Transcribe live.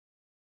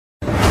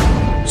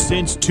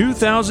Since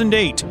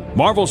 2008,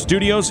 Marvel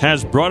Studios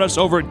has brought us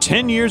over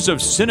 10 years of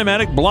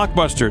cinematic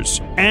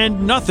blockbusters,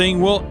 and nothing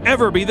will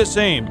ever be the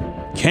same.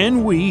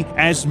 Can we,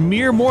 as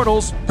mere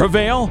mortals,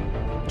 prevail?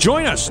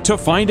 Join us to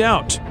find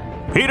out.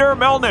 Peter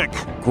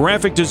Melnick,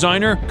 graphic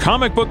designer,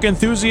 comic book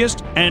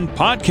enthusiast, and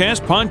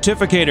podcast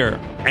pontificator.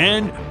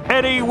 And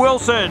Eddie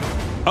Wilson,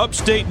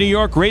 upstate New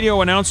York radio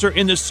announcer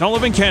in the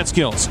Sullivan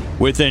Catskills,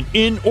 with an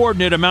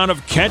inordinate amount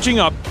of catching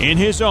up in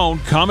his own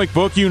comic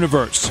book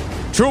universe.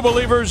 True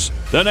believers,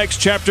 the next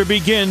chapter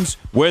begins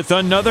with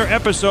another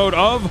episode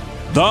of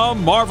The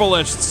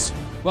Marvelists.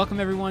 Welcome,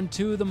 everyone,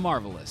 to The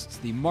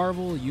Marvelists, the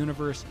Marvel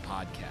Universe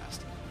podcast.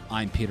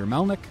 I'm Peter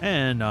Melnick.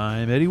 And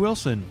I'm Eddie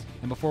Wilson.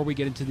 And before we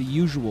get into the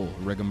usual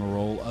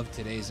rigmarole of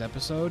today's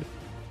episode,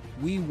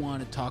 we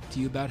want to talk to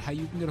you about how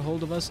you can get a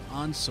hold of us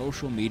on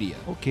social media.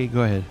 Okay,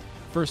 go ahead.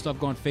 First up,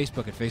 go on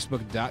Facebook at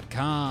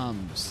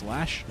facebook.com/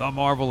 The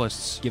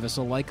Marvelists. Give us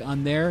a like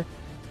on there.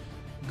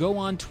 Go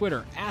on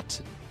Twitter at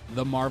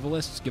The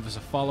Marvelists. Give us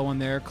a follow on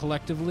there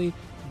collectively.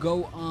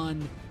 Go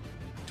on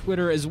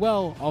Twitter as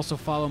well. Also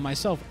follow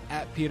myself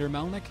at Peter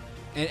Melnick.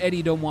 And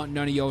Eddie don't want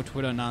none of your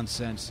Twitter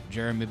nonsense.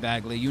 Jeremy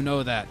Bagley, you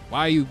know that.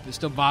 Why are you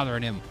still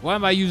bothering him? Why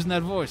am I using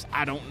that voice?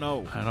 I don't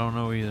know. I don't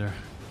know either.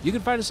 You can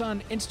find us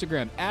on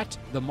Instagram at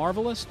The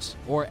Marvelists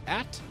or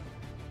at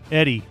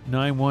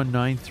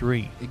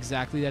Eddie9193.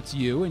 Exactly, that's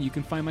you. And you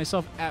can find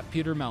myself at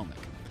Peter Melnick.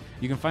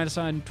 You can find us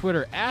on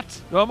Twitter at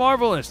The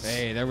Marvelists.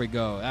 Hey, there we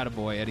go.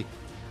 Attaboy, Eddie.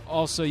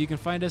 Also, you can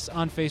find us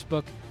on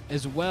Facebook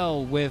as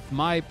well with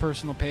my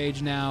personal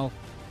page now,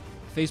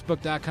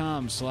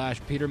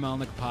 facebook.com/Peter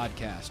Melnick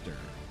Podcaster.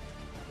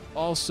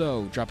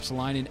 Also, drop us a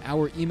line in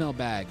our email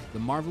bag,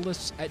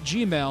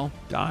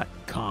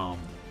 themarvelists@gmail.com.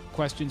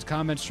 Questions,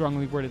 comments,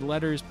 strongly worded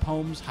letters,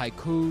 poems,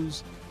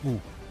 haikus,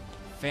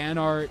 fan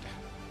art,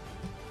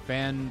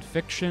 fan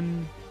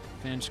fiction,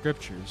 fan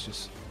scriptures.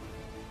 Just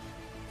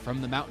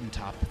from the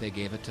mountaintop, they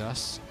gave it to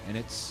us, and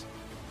it's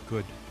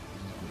good.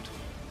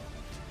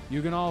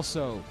 You can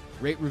also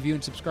rate, review,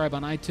 and subscribe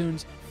on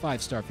iTunes.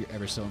 5-star if you're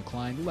ever so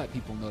inclined. Let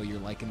people know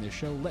you're liking this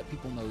show. Let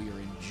people know you're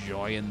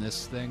enjoying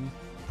this thing.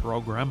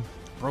 Program.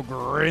 I've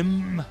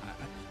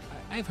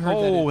heard that.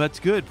 Oh, that's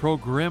good.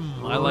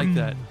 Program. I like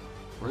that.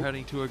 We're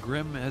heading to a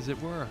grim, as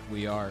it were.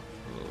 We are.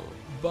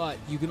 But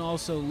you can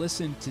also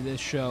listen to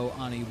this show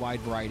on a wide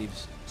variety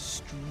of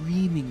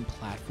streaming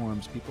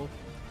platforms, people.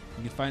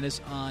 You can find us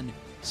on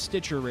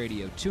Stitcher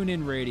Radio,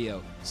 TuneIn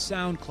Radio,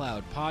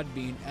 SoundCloud,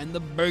 Podbean, and the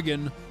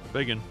Biggin'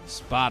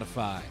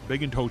 Spotify.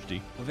 Big and toasty.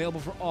 Available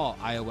for all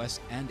iOS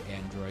and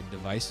Android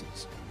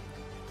devices.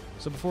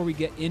 So before we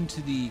get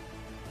into the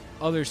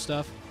other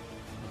stuff,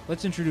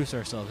 let's introduce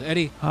ourselves.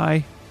 Eddie.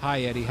 Hi.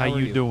 Hi, Eddie. How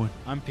you doing?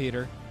 I'm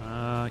Peter.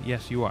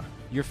 Yes, you are.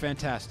 You're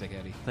fantastic,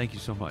 Eddie. Thank you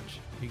so much.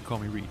 You can call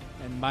me Reed.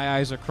 And my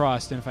eyes are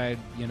crossed, and if I had,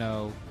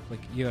 like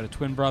you had a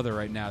twin brother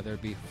right now,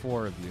 there'd be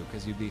 4 of you,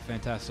 because you'd be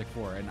Fantastic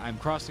Four. And I'm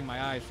crossing my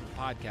eyes for the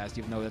podcast,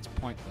 even though that's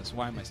pointless.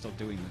 Why am I still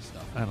doing this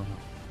stuff? I don't know.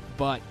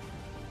 But,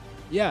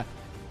 yeah,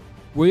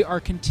 we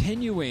are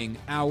continuing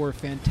our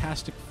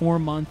Fantastic Four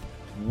month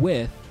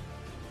with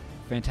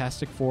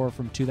Fantastic Four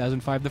from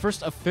 2005, the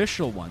first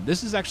official one.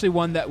 This is actually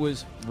one that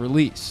was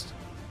released.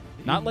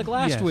 Not like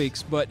last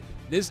week's, but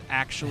this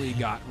actually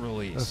got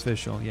released.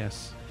 Official,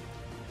 yes.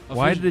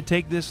 Why did it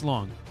take this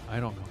long? I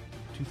don't know.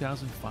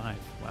 2005.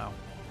 Wow.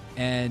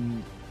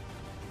 And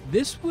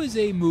this was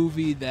a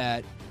movie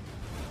that,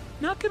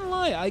 not gonna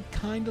lie, I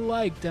kind of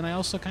liked, and I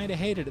also kind of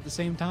hated at the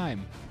same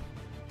time.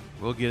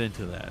 We'll get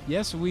into that.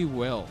 Yes, we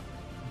will.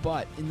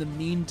 But in the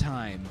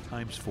meantime,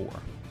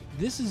 ×4.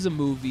 This is a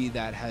movie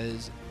that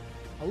has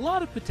a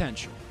lot of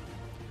potential.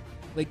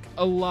 Like,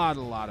 a lot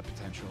of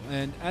potential.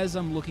 And as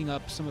I'm looking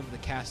up some of the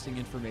casting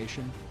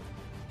information,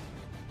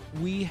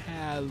 we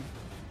have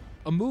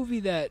a movie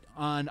that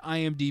on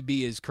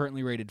IMDb is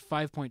currently rated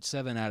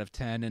 5.7 out of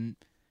 10, and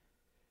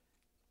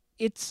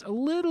it's a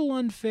little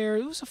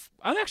unfair.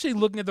 I'm actually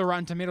looking at the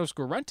Rotten Tomatoes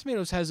score. Rotten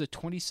Tomatoes has a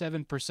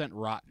 27%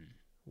 rotten.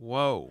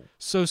 Whoa.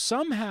 So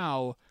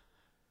somehow,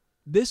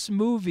 this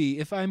movie,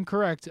 if I'm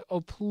correct,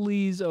 oh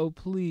please,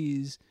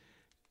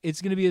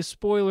 it's going to be a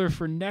spoiler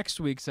for next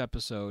week's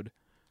episode,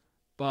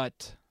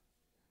 but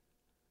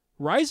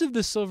Rise of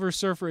the Silver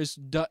Surfer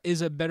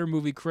is a better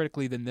movie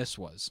critically than this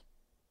was.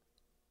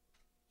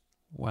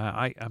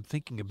 Wow, I'm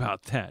thinking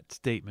about that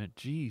statement.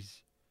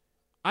 Jeez.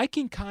 I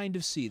can kind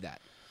of see that,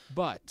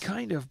 but...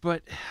 Kind of,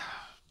 but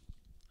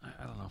I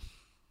don't know.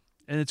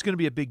 And it's going to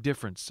be a big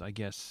difference, I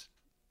guess,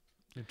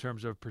 in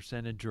terms of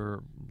percentage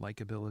or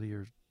likability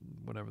or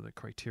whatever the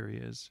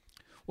criteria is.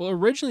 Well,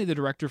 originally the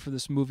director for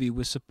this movie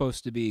was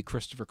supposed to be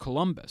Christopher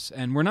Columbus,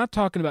 and we're not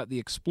talking about the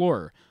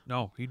Explorer.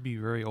 No, he'd be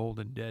very old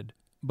and dead.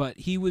 But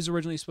he was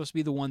originally supposed to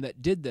be the one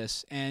that did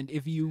this, and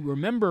if you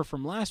remember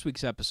from last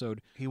week's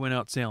episode... He went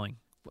out sailing.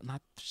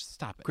 Well,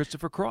 stop it.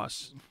 Christopher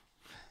Cross.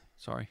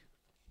 Sorry.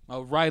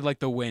 Oh, Ride Like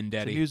the Wind,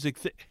 Eddie. Music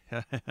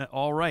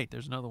all right,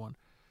 there's another one.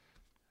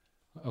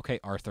 Okay,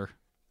 Arthur.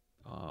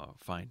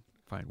 Fine.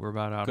 We're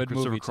about out Good of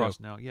Christopher movie, Cross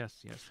too. now.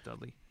 Yes,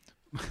 Dudley.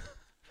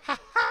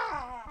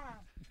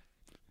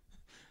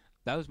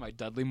 That was my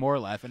Dudley Moore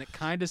laugh, and it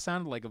kind of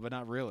sounded like it, but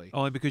not really.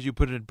 Only because you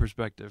put it in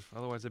perspective.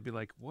 Otherwise, I'd be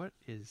like, "What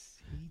is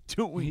he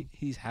doing?"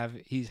 He's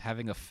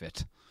having a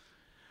fit.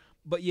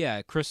 But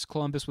yeah, Chris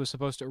Columbus was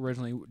supposed to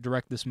originally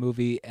direct this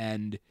movie,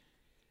 and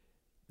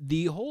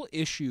the whole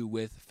issue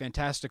with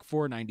Fantastic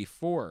Four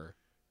 '94,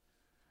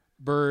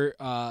 Burton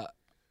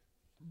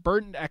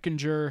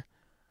Eckinger,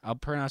 I'll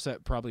pronounce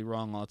that probably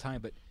wrong all the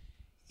time, but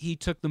he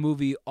took the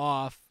movie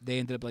off. They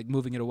ended up like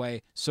moving it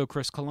away so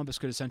Chris Columbus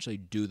could essentially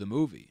do the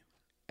movie,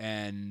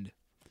 and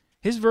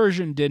his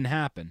version didn't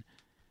happen.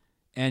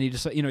 And he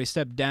just, he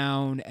stepped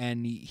down,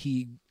 and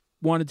he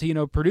wanted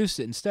to, produce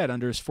it instead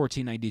under his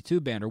 1492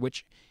 banner,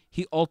 which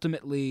he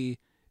ultimately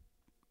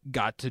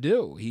got to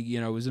do. He,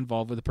 was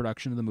involved with the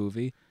production of the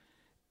movie,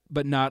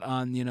 but not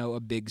on, a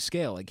big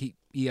scale. Like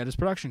he had his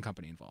production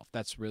company involved.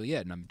 That's really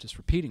it. And I'm just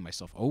repeating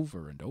myself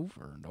over and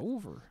over and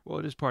over. Well,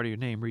 it is part of your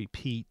name.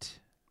 Repeat.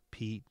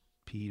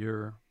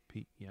 Peter.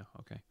 Pete. Yeah,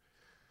 okay.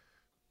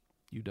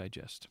 You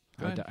digest.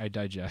 I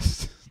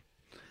digest.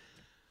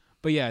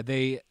 But yeah,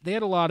 they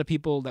had a lot of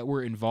people that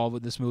were involved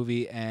with this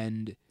movie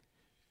and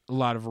a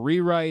lot of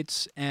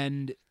rewrites.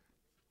 And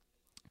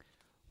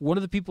one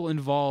of the people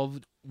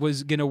involved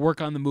was going to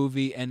work on the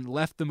movie and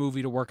left the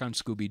movie to work on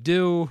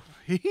Scooby-Doo.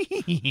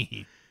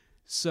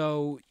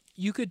 So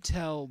you could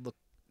tell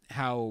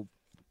how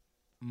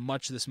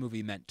much this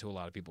movie meant to a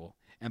lot of people.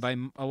 And by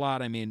a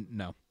lot, I mean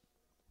no.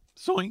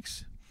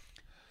 Zoinks.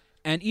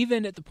 And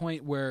even at the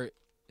point where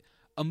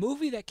a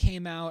movie that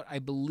came out, I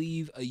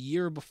believe, a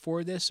year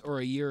before this or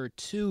a year or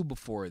two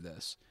before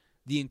this,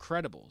 The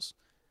Incredibles.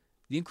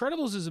 The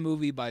Incredibles is a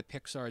movie by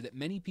Pixar that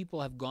many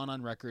people have gone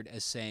on record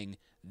as saying,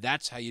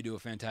 that's how you do a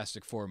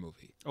Fantastic Four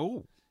movie.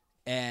 Oh.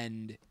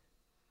 And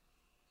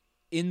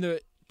in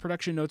the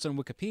production notes on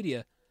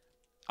Wikipedia,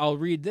 I'll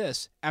read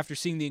this. After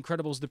seeing The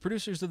Incredibles, the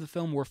producers of the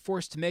film were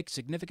forced to make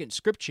significant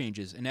script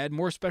changes and add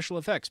more special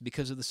effects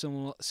because of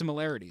the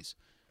similarities.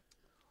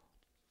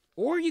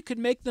 Or you could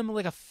make them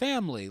like a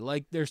family,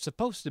 like they're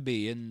supposed to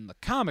be in the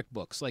comic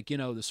books, like,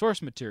 the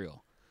source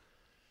material.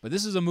 But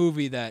this is a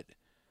movie that,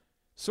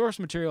 source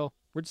material,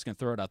 we're just going to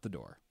throw it out the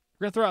door.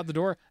 We're going to throw it out the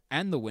door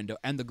and the window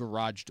and the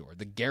garage door,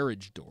 the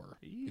garage door,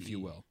 if you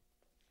will.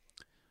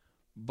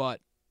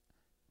 But,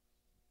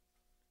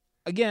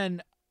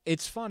 again,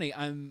 it's funny.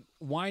 I'm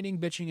whining,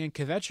 bitching, and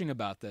kvetching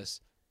about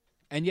this,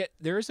 and yet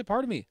there is a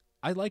part of me,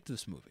 I liked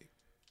this movie.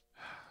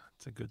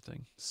 It's a good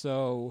thing.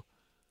 So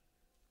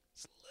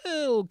it's a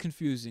little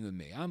confusing with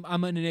me.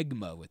 I'm an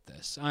enigma with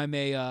this. I'm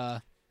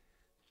a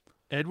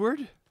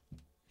Edward?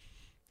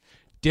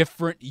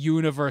 Different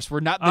universe. We're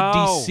not the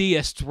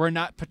DCists. We're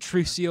not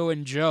Patricio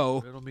and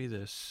Joe. It'll be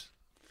this.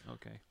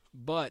 Okay.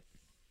 But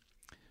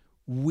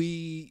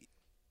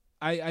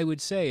I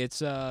would say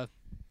it's yeah.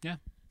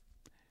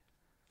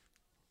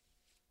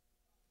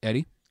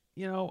 Eddie?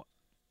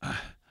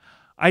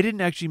 I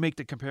didn't actually make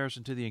the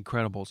comparison to The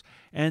Incredibles,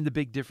 and the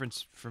big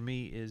difference for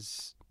me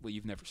is... Well,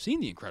 you've never seen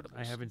The Incredibles.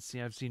 I haven't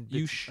seen... I've seen...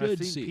 You should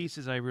I've seen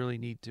pieces I really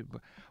need to...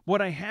 But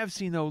what I have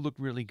seen, though, look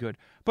really good.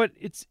 But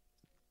it's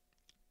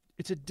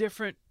a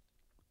different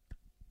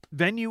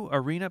venue,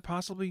 arena,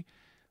 possibly,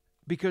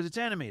 because it's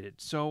animated.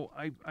 So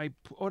I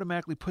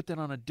automatically put that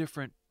on a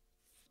different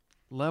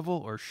level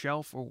or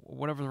shelf or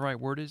whatever the right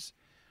word is,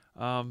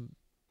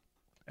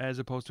 as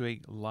opposed to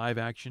a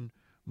live-action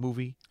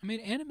movie. I mean,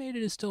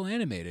 animated is still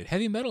animated.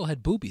 Heavy Metal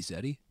had boobies,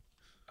 Eddie.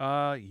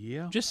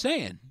 Yeah. Just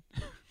saying.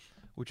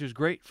 Which is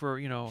great for,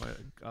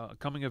 a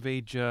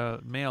coming-of-age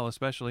male,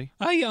 especially.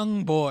 A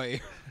young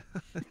boy.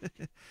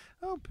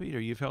 Oh, Peter,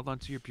 you've held on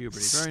to your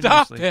puberty very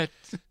Stop nicely. it.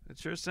 It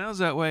sure sounds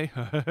that way.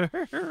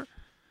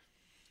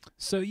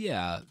 So,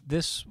 yeah,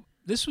 this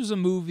was a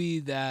movie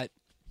that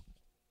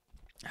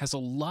has a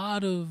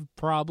lot of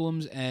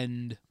problems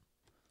and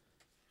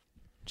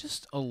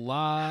just a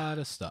lot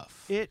of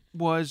stuff. It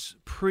was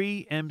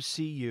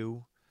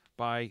pre-MCU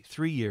by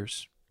 3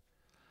 years.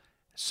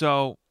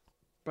 So,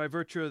 by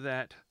virtue of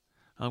that,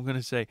 I'm going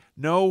to say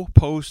no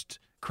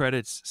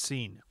post-credits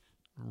scene.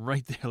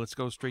 Right there. Let's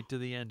go straight to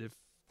the end if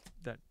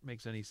that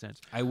makes any sense.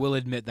 I will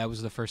admit that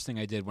was the first thing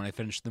I did when I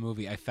finished the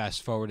movie. I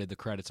fast-forwarded the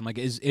credits. I'm like,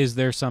 is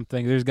there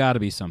something? There's got to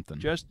be something.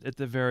 Just at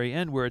the very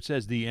end where it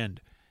says the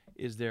end,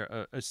 is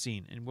there a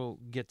scene? And we'll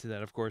get to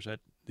that, of course, at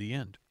the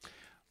end.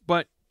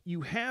 But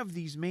you have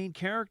these main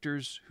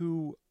characters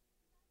who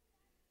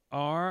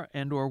are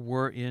and or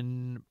were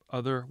in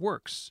other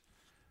works.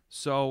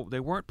 So they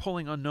weren't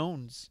pulling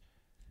unknowns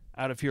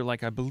out of here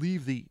like I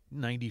believe the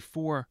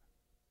 94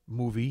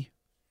 movie.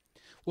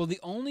 Well, the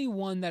only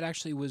one that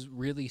actually was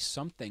really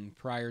something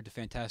prior to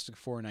Fantastic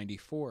Four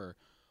 94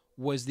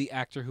 was the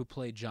actor who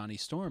played Johnny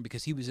Storm,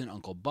 because he was in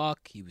Uncle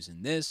Buck, he was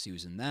in this, he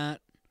was in that.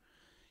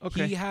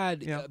 Okay. He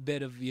had a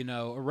bit of,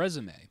 a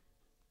resume.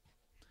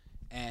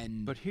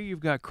 But here you've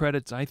got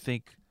credits, I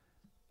think,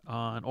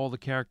 on all the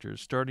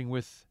characters, starting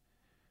with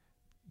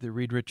the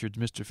Reed Richards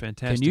Mr.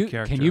 Fantastic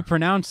character. Can you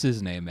pronounce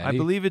his name, Eddie? I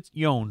believe it's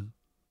Yon,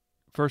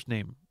 first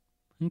name.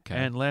 Okay.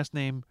 And last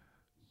name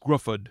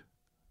Grufford.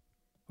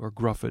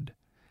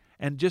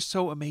 And just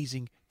so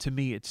amazing to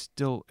me, it's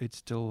still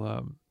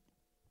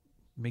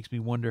makes me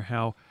wonder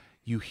how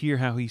you hear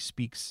how he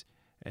speaks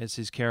as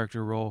his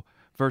character role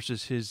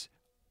versus his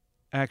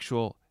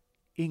actual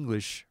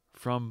English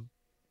from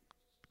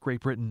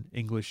Great Britain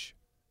English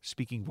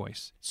speaking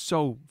voice.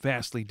 So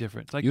vastly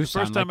different. Like You the first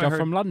sound time like I you're heard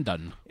from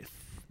London.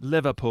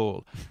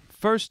 Liverpool.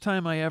 First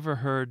time I ever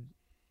heard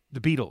the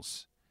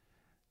Beatles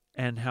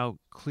and how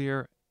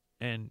clear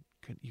and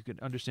you could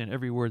understand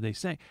every word they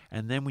say.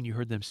 And then when you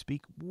heard them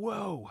speak,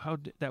 whoa,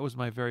 that was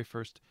my very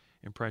first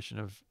impression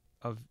of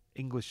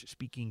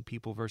English-speaking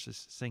people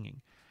versus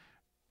singing.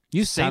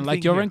 You Same sound like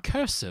thing you're here. in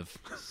cursive.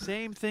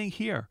 Same thing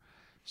here.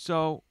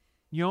 So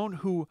Jon,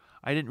 who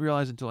I didn't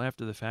realize until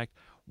after the fact,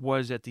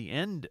 was at the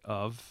end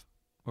of,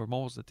 or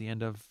almost at the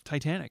end of,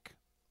 Titanic.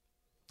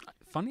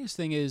 Funniest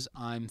thing is,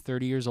 I'm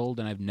 30 years old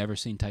and I've never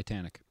seen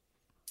Titanic.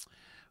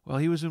 Well,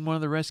 he was in one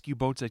of the rescue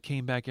boats that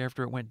came back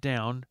after it went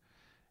down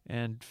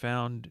and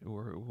found,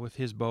 or with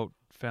his boat,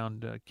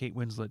 found Kate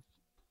Winslet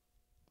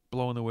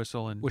blowing the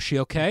whistle. And Was she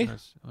okay?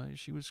 Well,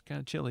 she was kind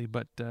of chilly,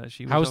 but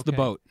she was How's okay. the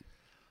boat?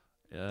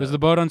 Was the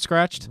boat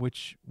unscratched?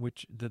 Which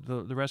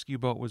the rescue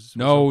boat was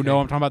No, okay. no,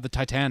 I'm talking about the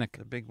Titanic.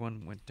 The big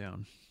one went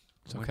down.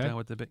 It's Went okay. down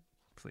with the big,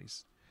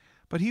 please.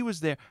 But he was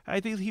there. I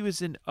think he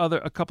was in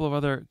a couple of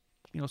other,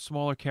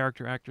 smaller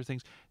character actor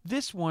things.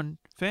 This one,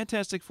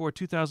 Fantastic Four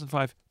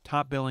 2005,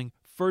 top billing,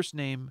 first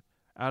name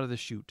out of the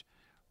chute,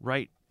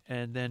 right?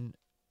 And then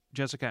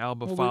Jessica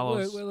Alba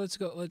follows. Wait, let's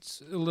go.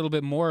 Let's a little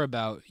bit more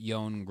about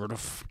Jon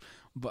Gruff.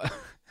 But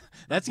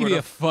that's gonna be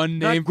a fun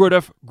name.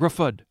 Not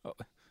Gruffud.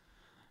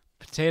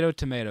 Potato,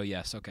 tomato.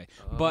 Yes, okay.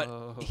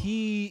 But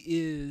he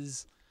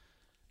is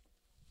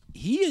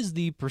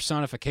the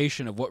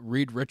personification of what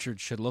Reed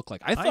Richards should look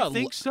like. I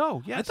think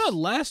so. Yes. I thought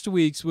last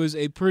week's was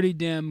a pretty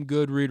damn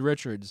good Reed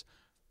Richards,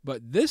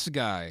 but this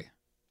guy,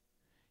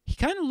 he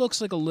kind of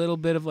looks like a little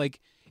bit of like,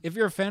 if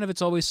you're a fan of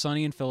It's Always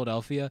Sunny in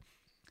Philadelphia,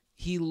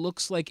 he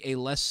looks like a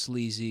less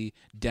sleazy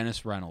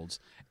Dennis Reynolds,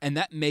 and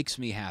that makes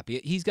me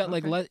happy. He's got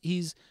like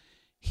he's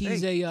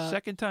a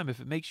second time. If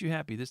it makes you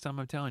happy, this time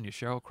I'm telling you,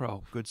 Sheryl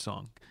Crow, good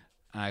song.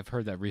 I've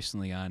heard that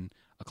recently on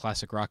a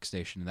classic rock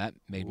station, and that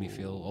made me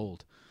feel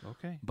old.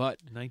 Okay.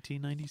 But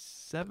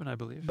 1997, I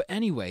believe. But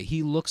anyway,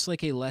 he looks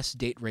like a less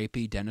date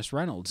rapey Dennis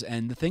Reynolds.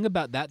 And the thing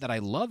about that I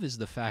love is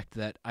the fact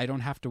that I don't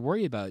have to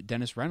worry about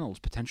Dennis Reynolds,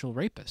 potential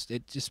rapist.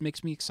 It just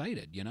makes me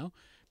excited, you know?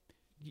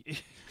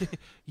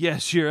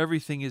 Yes, your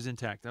everything is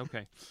intact.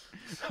 Okay.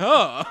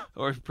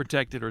 Or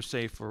protected or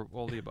safe or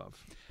all the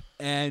above.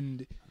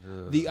 And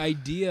the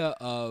idea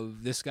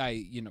of this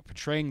guy,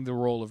 portraying the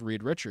role of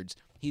Reed Richards,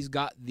 he's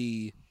got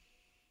the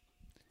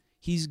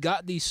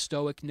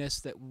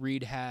stoicness that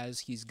Reed has.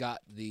 He's got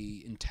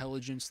the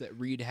intelligence that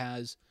Reed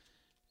has.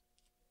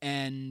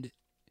 And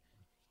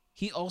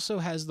he also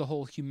has the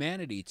whole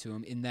humanity to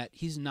him in that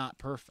he's not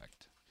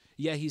perfect.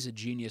 Yeah, he's a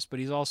genius, but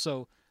he's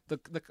also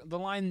the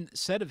line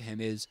said of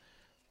him is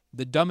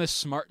the dumbest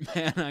smart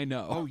man I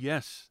know. Oh,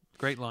 yes.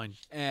 Great line.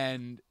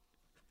 And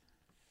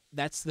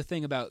that's the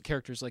thing about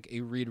characters like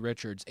a Reed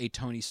Richards, a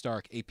Tony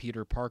Stark, a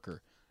Peter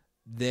Parker.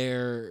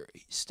 They're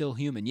still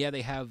human. Yeah,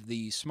 they have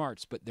the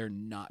smarts, but they're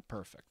not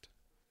perfect.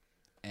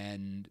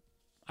 And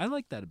I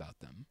like that about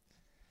them.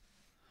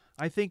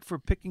 I think for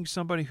picking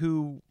somebody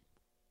who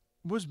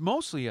was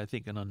mostly, I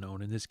think, an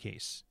unknown in this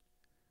case,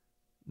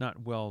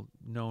 not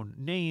well-known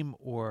name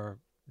or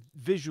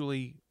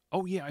visually,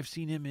 oh, yeah, I've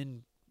seen him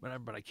in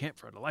whatever, but I can't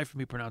for the life of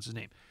me pronounce his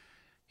name.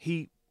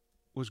 He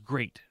was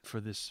great for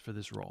this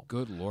role.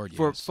 Good Lord, yes.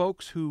 For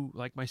folks who,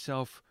 like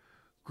myself,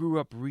 grew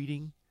up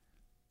reading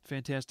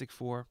Fantastic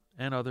Four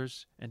and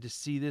others, and to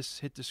see this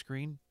hit the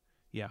screen,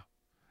 yeah.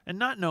 And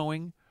not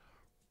knowing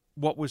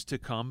what was to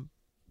come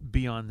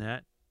beyond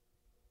that,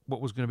 what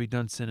was going to be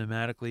done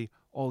cinematically,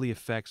 all the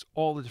effects,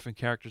 all the different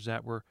characters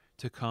that were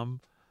to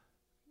come,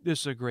 this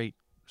is a great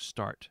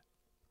start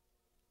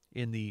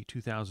in the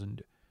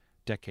 2000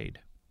 decade.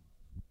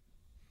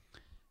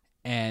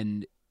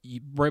 And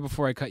right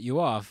before I cut you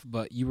off,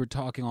 but you were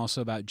talking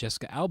also about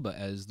Jessica Alba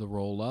as the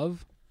role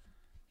of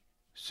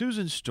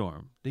Susan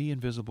Storm, the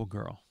Invisible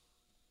Girl.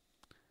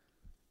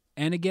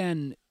 And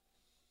again,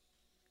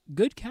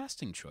 good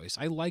casting choice.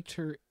 I liked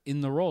her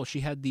in the role.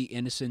 She had the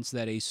innocence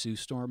that a Sue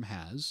Storm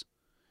has.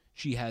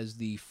 She has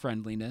the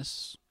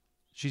friendliness.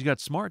 She's got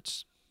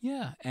smarts.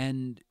 Yeah,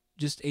 and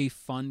just a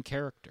fun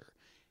character.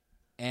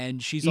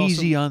 And she's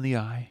easy also, on the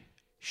eye.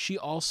 She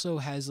also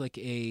has like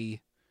a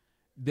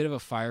bit of a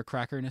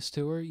firecrackerness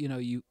to her.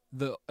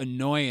 The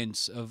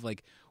annoyance of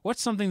like,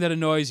 what's something that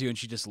annoys you? And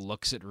she just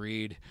looks at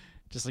Reed,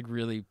 just like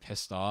really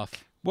pissed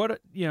off.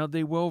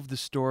 They wove the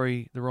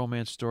story, the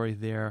romance story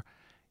there.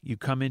 You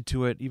come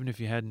into it, even if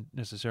you hadn't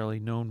necessarily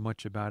known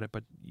much about it,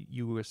 but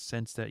you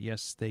sense that,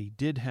 yes, they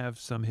did have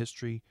some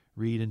history,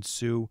 Reed and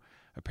Sue.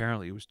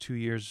 Apparently it was 2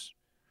 years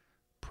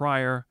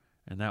prior,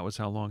 and that was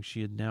how long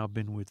she had now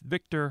been with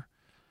Victor.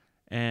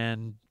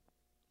 And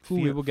who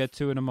we will get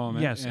to in a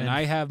moment. Yes. And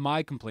I have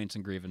my complaints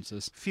and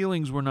grievances.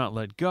 Feelings were not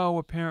let go,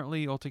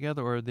 apparently,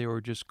 altogether, or they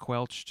were just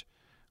quenched.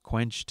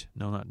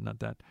 No, not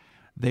that.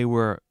 They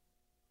were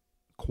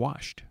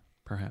quashed,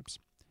 perhaps,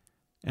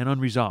 and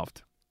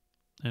unresolved.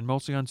 and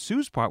mostly on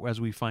Sue's part,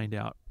 as we find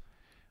out.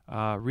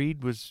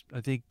 Reed was,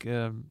 I think,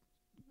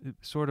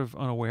 sort of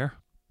unaware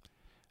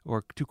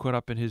or too caught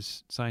up in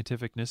his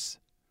scientificness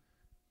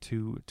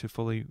to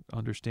fully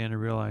understand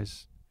and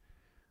realize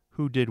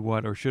who did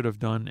what or should have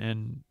done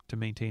and to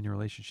maintain the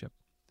relationship.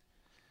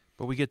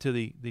 But we get to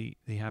the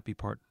happy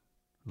part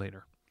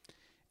later.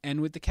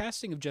 And with the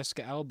casting of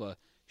Jessica Alba,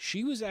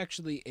 she was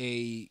actually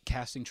a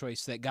casting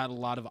choice that got a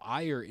lot of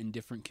ire in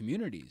different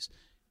communities,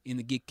 in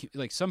the geek,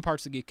 like some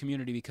parts of the geek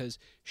community, because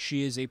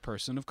she is a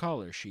person of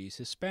color. She's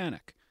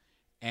Hispanic.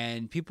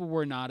 And people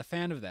were not a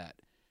fan of that,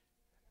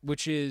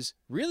 which is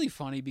really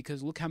funny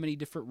because look how many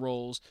different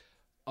roles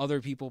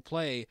other people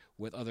play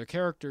with other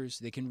characters.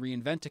 They can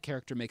reinvent a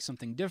character, make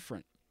something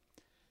different.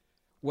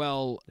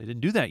 Well, they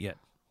didn't do that yet.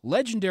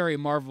 Legendary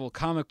Marvel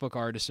comic book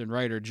artist and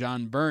writer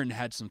John Byrne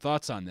had some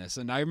thoughts on this.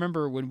 And I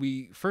remember when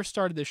we first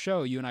started the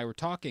show, you and I were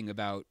talking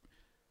about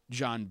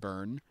John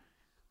Byrne,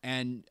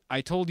 and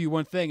I told you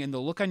one thing, and the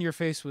look on your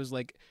face was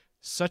like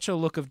such a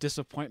look of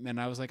disappointment.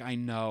 I was like, I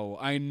know.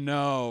 I'm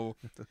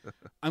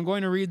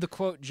going to read the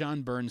quote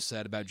John Byrne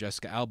said about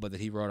Jessica Alba that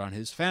he wrote on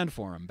his fan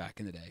forum back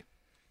in the day.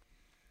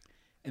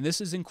 And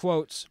this is in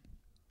quotes,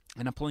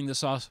 and I'm pulling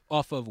this off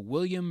of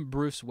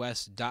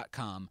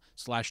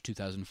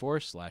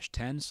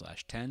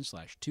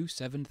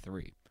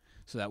williambrucewest.com/2004/10/10/273.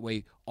 So that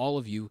way all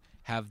of you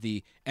have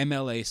the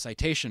MLA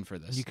citation for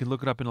this. You can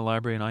look it up in the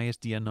library, an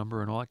ISDN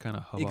number and all that kind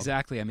of hubbub.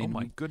 Exactly. I mean, oh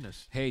my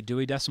goodness. Hey,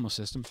 Dewey Decimal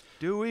System.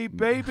 Dewey,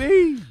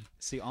 baby!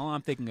 See, all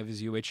I'm thinking of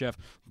is UHF.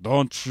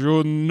 Don't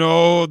you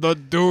know the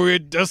Dewey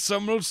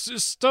Decimal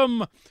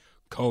System?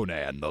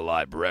 Conan the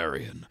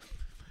Librarian.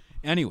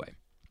 Anyway,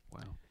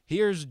 wow.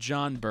 Here's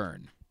John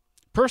Byrne.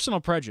 Personal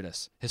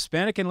prejudice.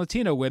 Hispanic and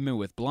Latino women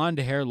with blonde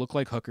hair look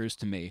like hookers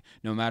to me,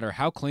 no matter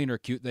how clean or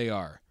cute they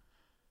are.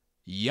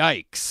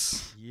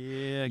 Yikes.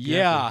 Yeah, exactly.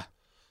 Yeah.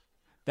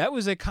 That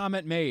was a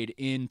comment made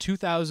in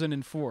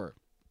 2004.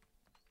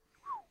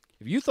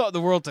 If you thought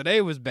the world today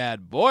was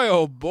bad, boy,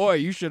 oh boy,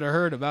 you should have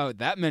heard about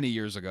that many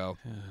years ago.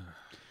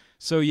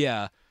 So,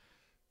 yeah,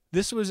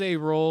 this was a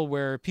role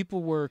where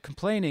people were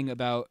complaining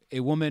about a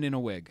woman in a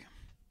wig.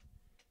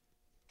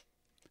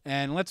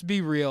 And let's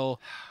be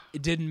real,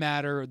 it didn't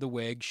matter the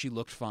wig. She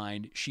looked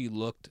fine. She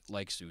looked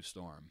like Sue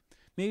Storm.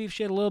 Maybe if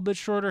she had a little bit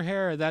shorter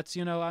hair, that's,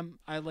 you know,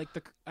 I like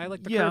the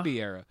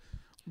Kirby era.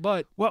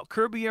 But well,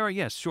 Kirby era,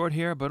 yes, short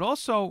hair, but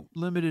also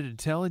limited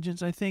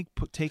intelligence, I think,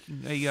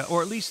 taking a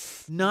or at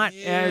least not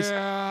as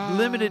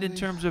limited in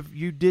terms of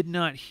you did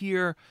not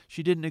hear,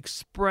 she didn't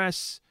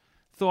express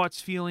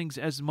thoughts, feelings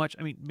as much.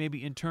 I mean,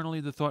 maybe internally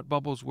the thought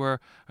bubbles were,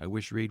 I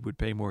wish Reed would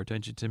pay more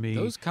attention to me.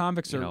 Those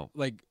comics are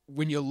like,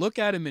 when you look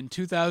at them in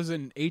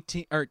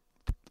 2018, or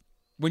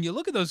when you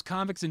look at those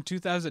comics in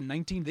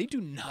 2019, they do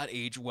not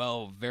age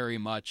well very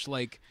much.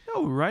 Like,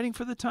 no, writing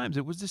for the times.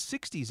 It was the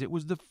 60s. It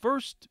was the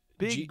first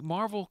big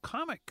Marvel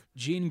comic.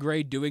 Jean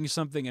Grey doing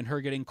something and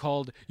her getting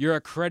called, "You're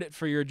a credit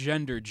for your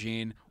gender,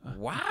 Jean."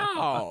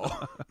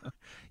 Wow.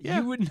 Yeah.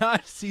 You would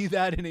not see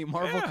that in a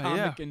Marvel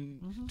comic in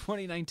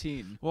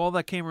 2019. Well,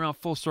 that came around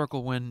full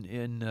circle when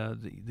in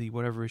the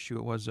whatever issue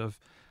it was of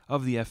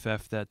the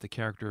FF that the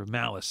character of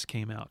Malice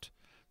came out.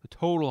 The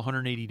total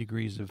 180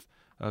 degrees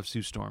of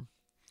Sue Storm.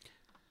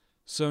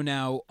 So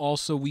now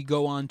also we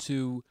go on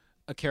to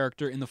a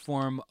character in the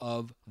form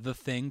of The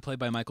Thing, played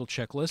by Michael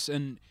Chiklis,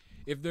 and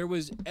if there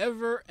was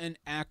ever an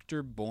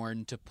actor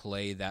born to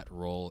play that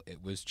role,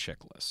 it was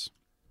Chiklis.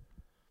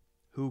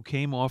 Who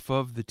came off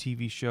of the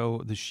TV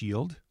show The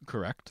Shield.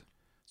 Correct.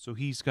 So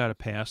he's got a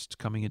past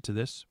coming into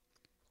this.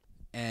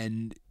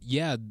 And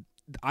yeah,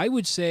 I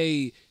would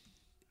say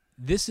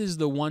this is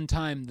the one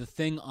time The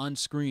Thing on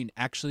screen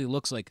actually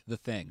looks like The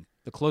Thing.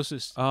 The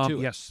closest to it.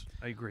 Yes,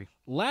 I agree.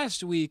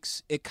 Last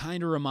week's, it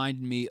kind of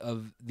reminded me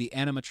of the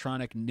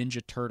animatronic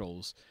Ninja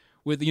Turtles,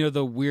 with, you know,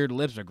 the weird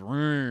lips, like,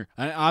 and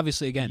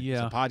obviously, again, it's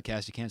a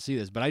podcast, you can't see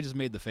this, but I just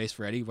made the face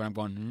for Eddie when I'm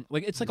going,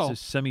 like, it's like a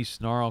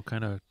semi-snarl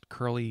kind of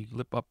curly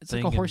lip up thing.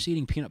 It's like a horse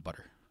eating peanut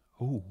butter.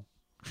 Oh,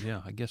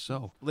 yeah, I guess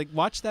so. Like,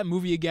 watch that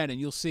movie again and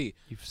you'll see.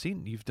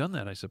 You've done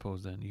that, I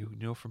suppose, then. You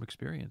know from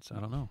experience. I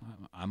don't know.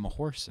 I'm a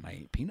horse and I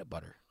eat peanut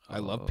butter. I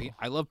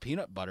love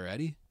peanut butter,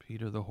 Eddie.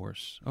 Peter the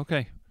horse.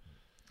 Okay.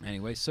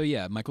 Anyway, so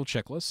yeah, Michael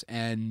Chiklis,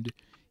 and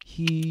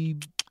he's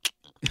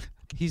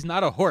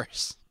not a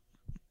horse.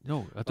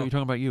 No, I thought you were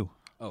talking about you.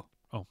 Oh.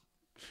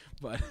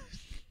 But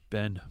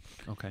Ben.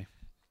 Okay.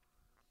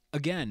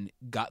 Again,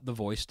 got the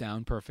voice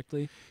down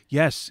perfectly.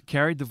 Yes,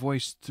 carried the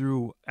voice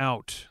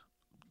throughout.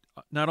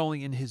 Not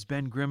only in his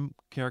Ben Grimm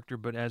character,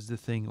 but as the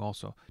Thing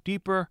also.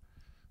 Deeper,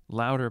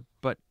 louder,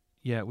 but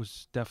yeah, it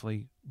was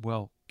definitely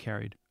well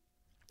carried.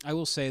 I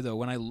will say, though,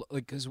 when I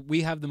because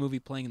we have the movie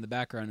playing in the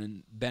background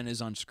and Ben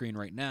is on screen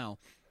right now,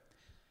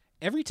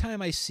 every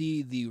time I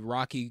see the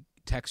rocky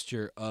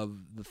texture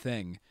of the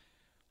Thing,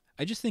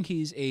 I just think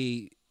he's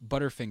a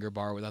Butterfinger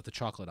bar without the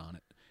chocolate on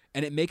it.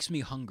 And it makes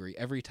me hungry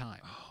every time.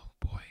 Oh,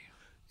 boy.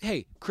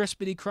 Hey,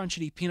 crispity,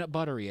 crunchity, peanut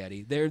buttery,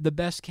 Eddie. They're the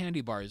best candy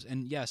bars.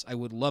 And yes, I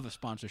would love a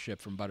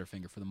sponsorship from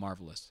Butterfinger for the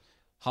Marvelous.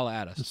 Holla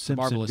at us. The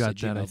Simpsons got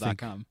that, I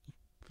think. Marvelous@gmail.com.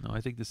 No,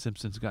 I think The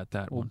Simpsons got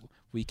that one.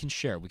 We can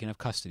share. We can have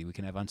custody. We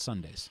can have on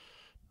Sundays.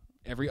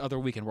 Every other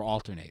weekend, we'll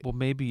alternate. Well,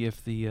 maybe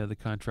if the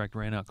contract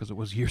ran out, because it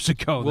was years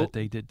ago that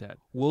they did that.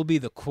 We'll be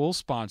the cool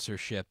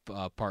sponsorship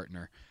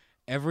partner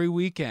every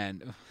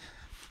weekend.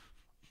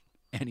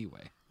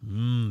 Anyway.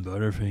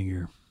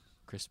 Butterfinger.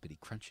 Crispity,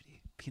 crunchity,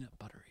 peanut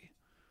buttery.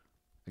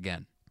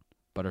 Again,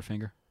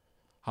 Butterfinger,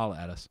 holla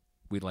at us.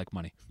 We'd like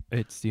money.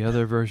 It's the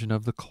other version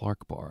of the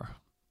Clark bar.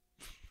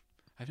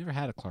 I've never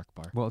had a Clark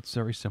bar. Well, it's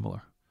very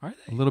similar. Are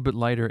they? A little bit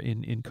lighter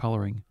in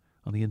coloring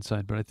on the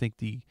inside, but I think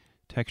the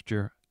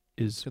texture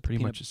is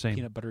pretty much the same.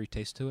 Peanut buttery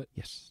taste to it?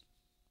 Yes.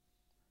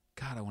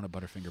 God, I want a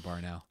Butterfinger bar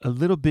now. A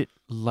little bit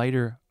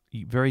lighter,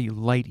 very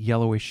light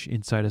yellowish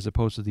inside as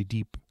opposed to the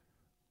deep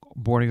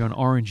bordering on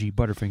orangey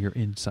Butterfinger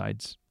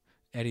insides.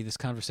 Eddie, this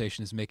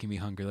conversation is making me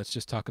hungry. Let's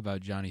just talk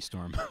about Johnny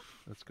Storm.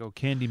 Let's go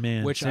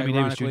Candyman. Which, Sammy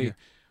Davis Jr. ironically,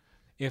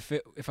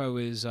 if I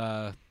was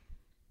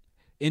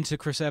into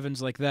Chris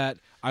Evans like that,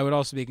 I would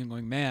also be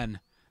going, man,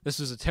 this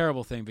is a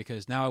terrible thing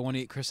because now I want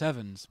to eat Chris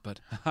Evans.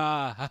 But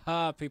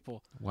ha,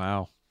 people.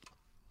 Wow.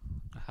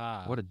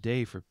 Ha. What a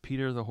day for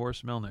Peter the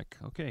Horse Melnick.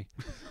 Okay.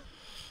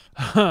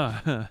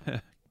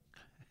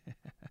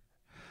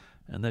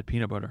 And that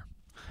peanut butter.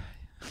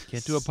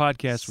 Can't do a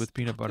podcast with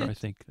peanut butter, I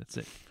think. That's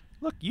it.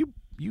 Look, you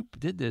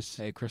did this.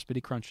 Hey,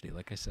 crispity crunchity,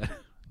 like I said.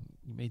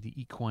 You made the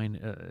equine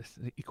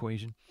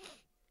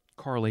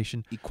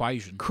correlation.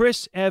 Equation.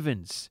 Chris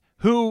Evans,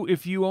 who,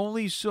 if you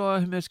only saw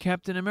him as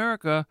Captain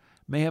America,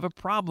 may have a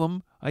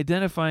problem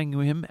identifying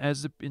him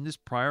as in this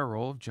prior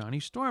role of Johnny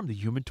Storm, the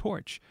Human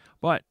Torch.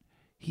 But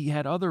he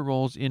had other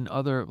roles in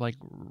other like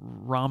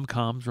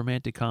rom-coms,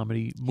 romantic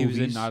comedy movies.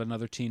 He was in Not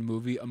Another Teen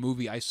Movie, a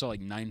movie I saw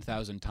like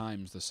 9,000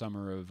 times the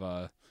summer of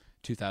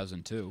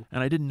 2002.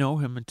 And I didn't know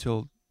him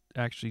until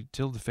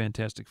the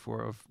Fantastic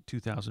Four of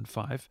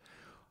 2005.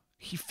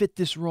 He fit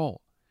this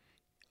role,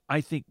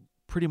 I think,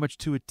 pretty much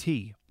to a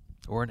T,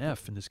 or an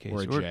F in this case,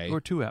 or a J,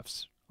 or two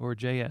Fs, or a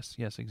JS.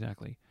 Yes,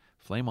 exactly.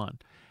 Flame on.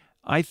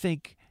 I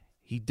think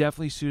he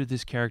definitely suited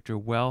this character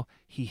well.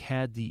 He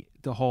had the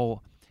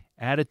whole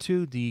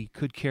attitude, the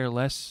could care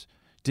less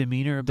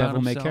demeanor about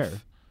Devil himself. May Care.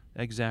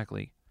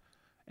 Exactly.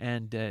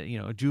 And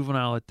a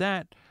juvenile at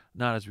that,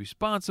 not as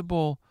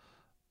responsible.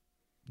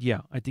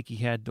 Yeah, I think he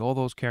had all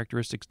those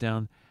characteristics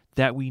down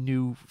that we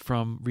knew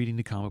from reading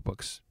the comic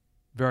books.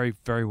 Very,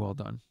 very well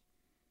done.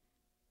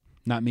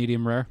 Not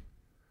medium rare?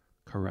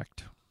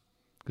 Correct.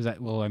 Because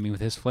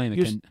with his flame,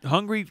 You're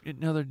hungry?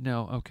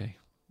 No. Okay.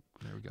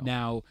 There we go.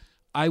 Now,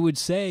 I would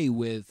say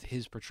with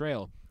his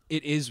portrayal,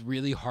 it is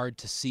really hard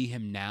to see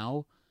him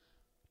now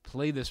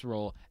play this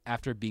role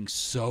after being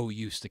so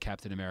used to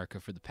Captain America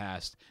for the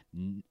past,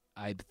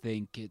 I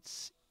think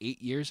it's 8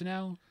 years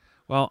now.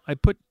 Well, I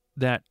put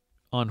that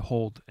on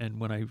hold, and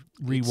when I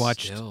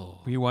rewatched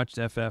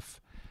FF,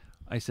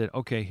 I said,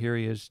 okay, here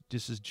he is.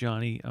 This is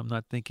Johnny. I'm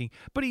not thinking.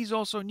 But he's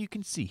also, and you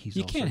can see he's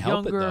you also can't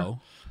help younger. it, though.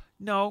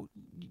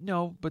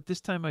 No, but this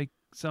time I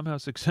somehow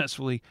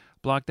successfully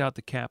blocked out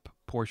the Cap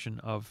portion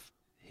of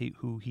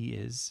who he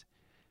is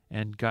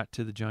and got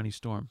to the Johnny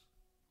Storm.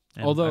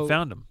 And although I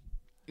found him.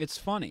 It's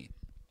funny.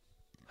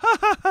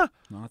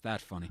 Not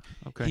that funny.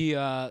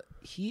 Okay.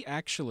 He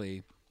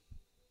actually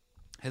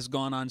has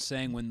gone on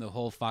saying when the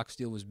whole Fox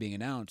deal was being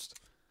announced,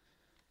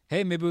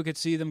 hey, maybe we could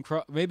see them,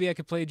 maybe I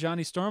could play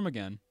Johnny Storm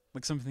again.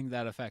 Like something to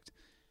that effect.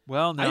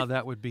 Well, now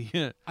that would be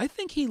it. I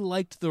think he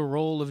liked the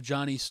role of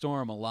Johnny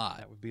Storm a lot.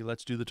 That would be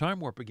let's do the time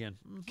warp again.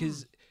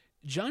 Because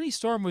Johnny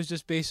Storm was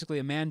just basically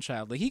a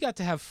man-child. Like, he got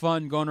to have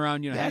fun going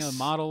around, hanging out with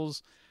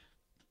models,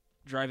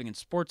 driving in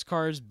sports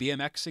cars,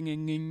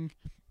 BMXing,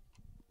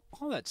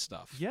 all that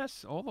stuff.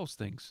 Yes, all those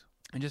things.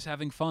 And just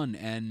having fun.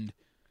 And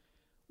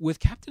with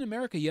Captain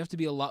America, you have to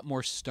be a lot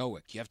more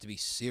stoic. You have to be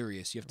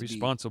serious. You have to be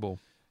responsible.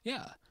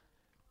 Yeah.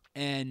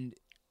 And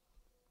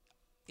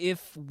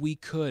if we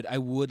could, I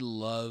would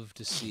love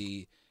to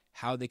see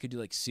how they could do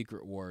like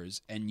Secret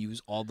Wars and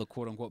use all the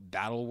quote-unquote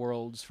battle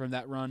worlds from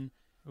that run.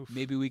 Oof.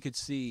 Maybe we could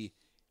see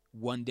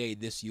one day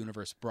this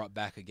universe brought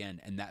back again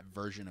and that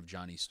version of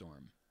Johnny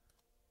Storm.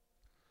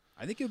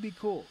 I think it would be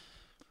cool.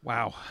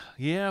 Wow.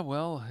 Yeah,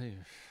 well,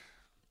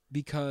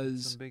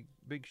 because some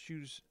big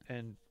shoes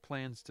and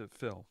plans to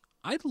fill.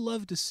 I'd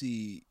love to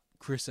see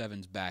Chris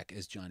Evans back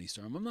as Johnny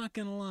Storm. I'm not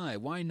going to lie.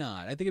 Why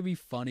not? I think it'd be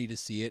funny to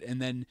see it. And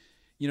then,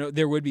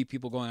 there would be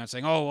people going on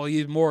saying, oh, well,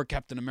 he's more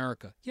Captain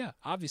America. Yeah,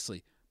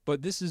 obviously.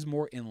 But this is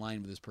more in line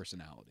with his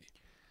personality.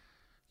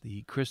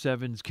 The Chris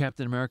Evans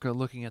Captain America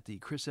looking at the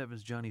Chris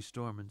Evans Johnny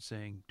Storm and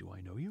saying, do I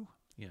know you?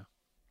 Yeah.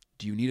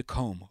 Do you need a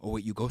comb? Oh,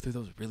 wait, you go through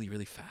those really,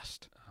 really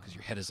fast because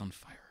your head is on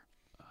fire.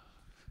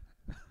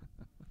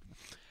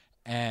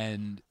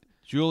 And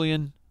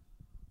Julian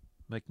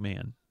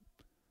McMahon.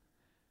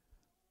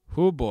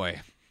 Oh,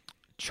 boy.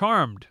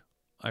 Charmed,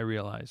 I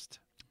realized.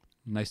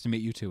 Nice to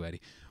meet you too,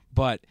 Eddie.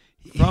 But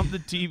from the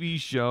TV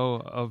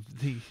show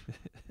of the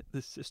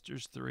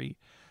Sisters 3,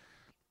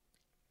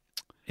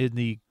 in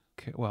the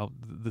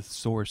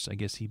source, I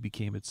guess he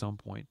became at some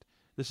point.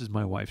 This is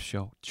my wife's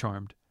show,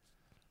 Charmed.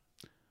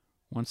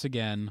 Once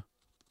again,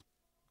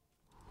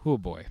 oh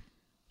boy.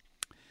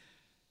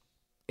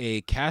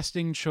 a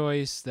casting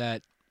choice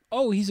that,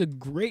 oh, he's a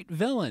great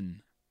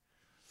villain.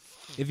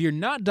 If you're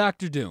not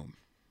Doctor Doom.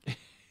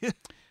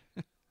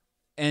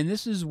 And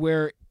this is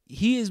where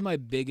he is my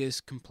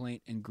biggest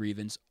complaint and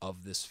grievance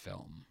of this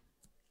film.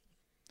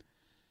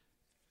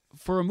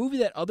 For a movie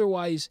that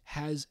otherwise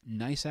has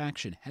nice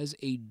action, has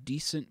a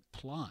decent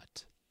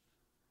plot,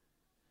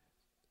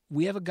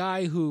 we have a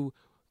guy who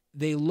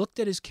they looked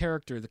at his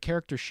character, the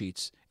character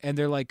sheets, and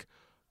they're like,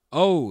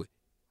 oh,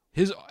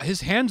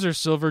 his hands are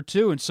silver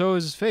too, and so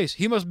is his face.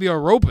 He must be a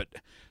robot.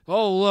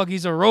 Oh, look,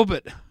 he's a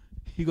robot.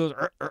 He goes,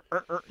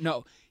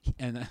 no.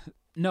 And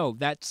no,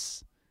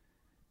 that's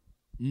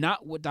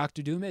not what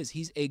Doctor Doom is.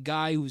 He's a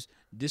guy who's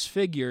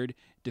disfigured,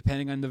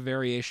 depending on the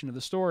variation of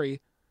the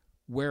story,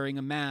 wearing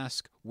a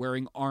mask,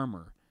 wearing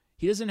armor.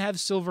 He doesn't have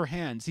silver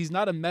hands. He's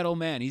not a metal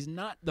man. He's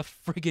not the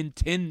friggin'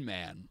 Tin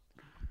Man.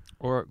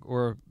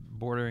 Or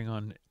bordering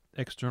on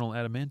external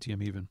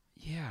adamantium even.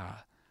 Yeah.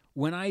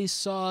 When I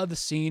saw the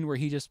scene where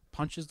he just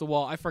punches the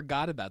wall, I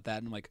forgot about that.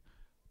 And I'm like,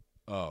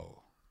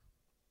 oh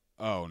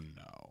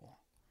no.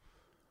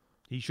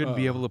 He shouldn't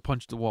be able to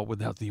punch the wall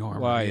without the armor.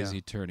 Why is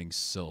he turning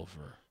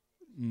silver?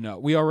 No,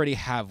 we already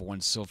have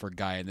one silver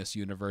guy in this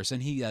universe,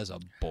 and he has a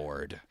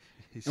board.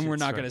 And we're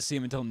not going to see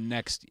him until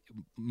next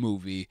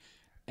movie.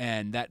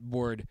 And that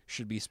board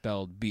should be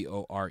spelled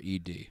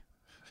B-O-R-E-D.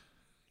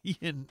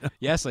 Ian.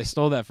 Yes, I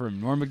stole that from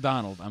Norm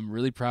Macdonald. I'm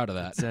really proud of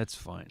that. That's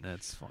fine.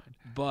 That's fine.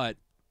 But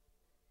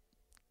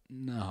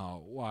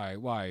no, why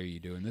are you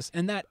doing this?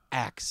 And that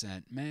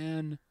accent,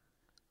 man.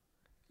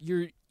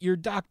 You're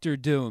Doctor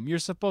Doom. You're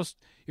supposed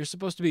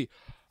to be,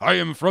 I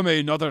am from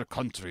another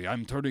country.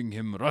 I'm turning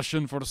him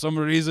Russian for some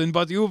reason,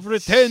 but you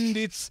pretend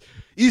it's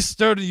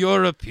Eastern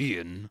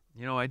European.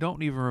 You know, I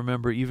don't even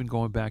remember even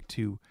going back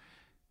to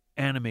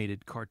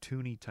animated,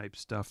 cartoony type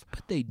stuff.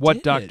 But they what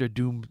did. Doctor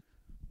Doom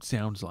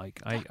sounds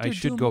like. I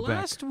should Doom go back.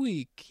 Last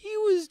week, he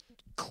was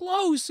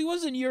close. He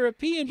wasn't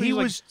European, but He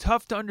was was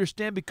tough to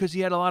understand because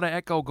he had a lot of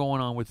echo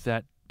going on with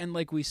that. and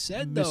like we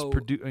said though,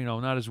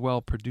 not as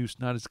well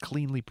produced, not as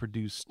cleanly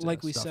produced.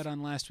 like we stuff. said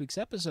on last week's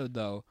episode,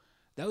 though,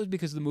 that was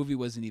because the movie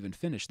wasn't even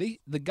finished.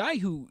 The guy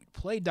who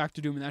played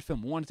Doctor Doom in that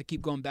film wanted to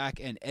keep going back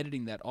and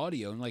editing that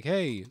audio and like,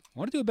 hey,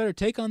 want to do a better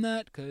take on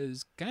that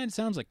because kind of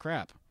sounds like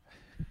crap.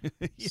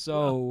 Yeah.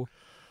 So,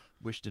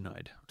 Wish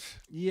denied.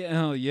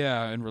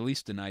 yeah, and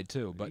release denied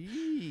too. But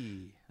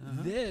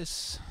Uh-huh.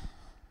 this,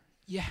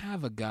 you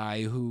have a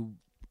guy who,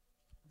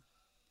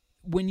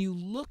 when you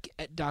look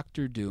at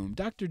Doctor Doom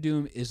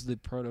is the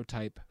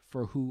prototype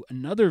for who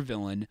another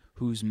villain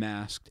who's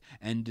masked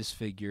and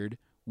disfigured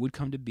would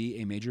come to be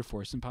a major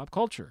force in pop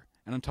culture.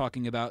 And I'm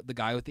talking about the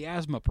guy with the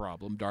asthma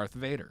problem, Darth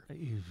Vader.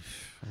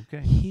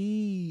 Okay.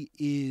 He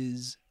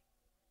is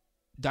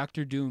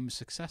Doctor Doom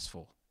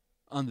successful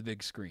on the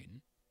big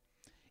screen.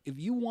 If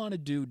you want to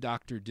do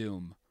Doctor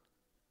Doom,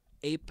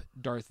 ape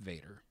Darth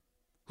Vader,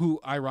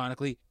 who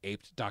ironically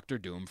aped Doctor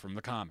Doom from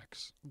the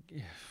comics.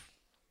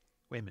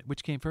 Wait a minute.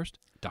 Which came first?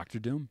 Doctor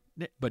Doom.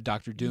 But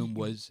Doctor Doom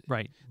was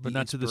right, but the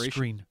not to the inspiration.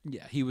 screen.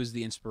 Yeah, he was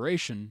the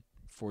inspiration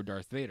for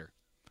Darth Vader.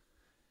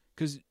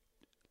 Because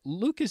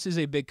Lucas is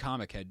a big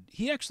comic head.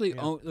 He actually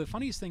the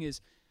funniest thing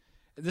is,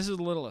 this is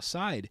a little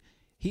aside,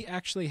 he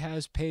actually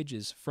has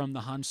pages from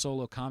the Han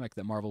Solo comic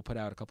that Marvel put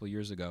out a couple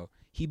years ago.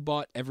 He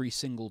bought every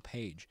single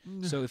page.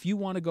 So if you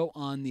want to go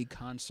on the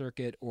con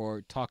circuit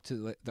or talk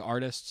to the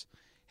artists,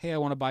 hey, I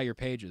want to buy your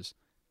pages.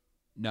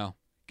 No.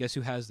 Guess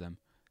who has them?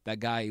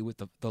 That guy with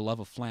the love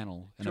of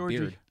flannel and Georgie.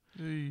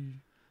 a beard.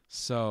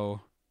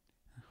 So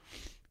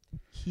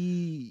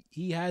he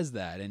has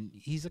that, and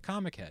he's a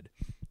comic head,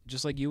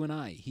 just like you and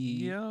I.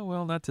 Yeah,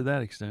 well, not to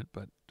that extent,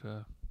 but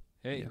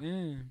Hey,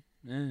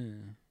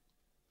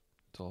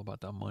 it's all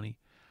about that money.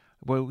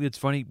 Well, it's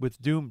funny with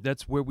Doom.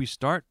 That's where we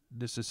start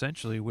this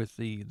essentially with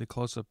the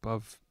close up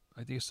of,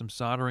 I think some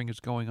soldering is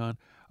going on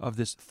of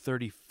this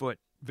 30-foot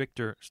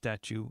Victor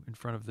statue in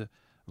front of the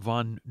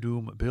Von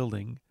Doom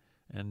building,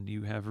 and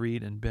you have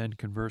Reed and Ben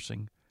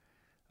conversing.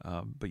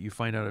 But you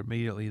find out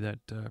immediately that,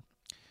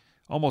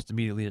 almost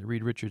immediately, that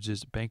Reed Richards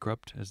is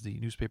bankrupt, as the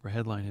newspaper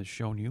headline has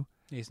shown you.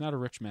 he's not a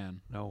rich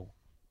man. No,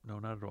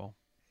 not at all.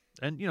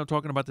 And,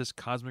 talking about this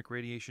cosmic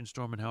radiation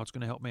storm and how it's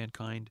going to help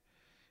mankind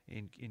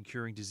in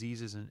curing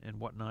diseases and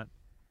whatnot.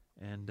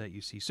 And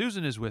you see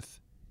Susan is with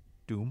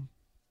Doom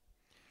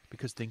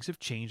because things have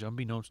changed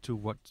unbeknownst to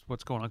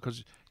what's going on,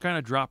 because kind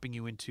of dropping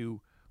you into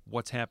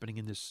what's happening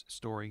in this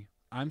story.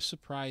 I'm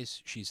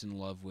surprised she's in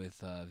love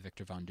with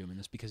Victor Von Doom in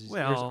this, because his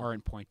ears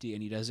aren't pointy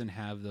and he doesn't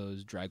have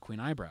those drag queen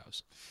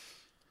eyebrows.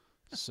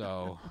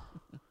 So,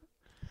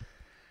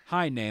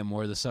 hi,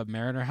 Namor the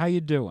Submariner. How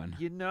you doing?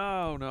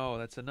 No,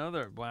 that's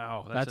another.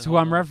 Wow. That's who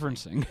I'm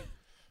referencing.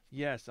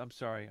 Yes, I'm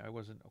sorry. I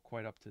wasn't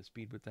quite up to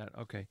speed with that.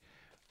 Okay.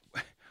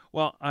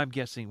 Well, I'm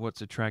guessing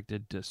what's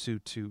attracted Sue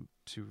to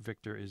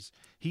Victor is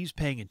he's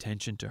paying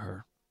attention to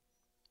her.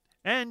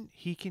 And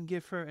he can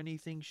give her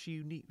anything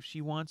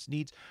she wants,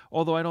 needs.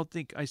 Although I don't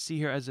think I see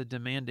her as a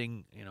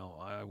demanding,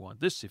 I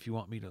want this if you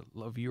want me to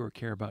love you or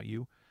care about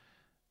you.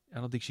 I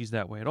don't think she's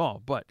that way at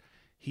all. But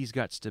he's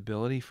got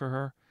stability for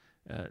her.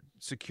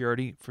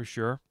 security for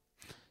sure.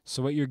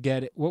 So what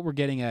we're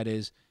getting at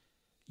is,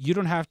 you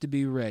don't have to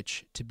be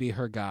rich to be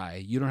her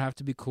guy. You don't have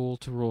to be cool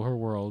to rule her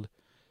world.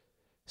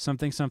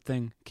 Something,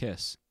 something,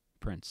 kiss.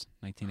 Prince,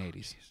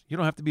 1980s. You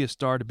don't have to be a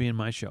star to be in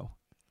my show.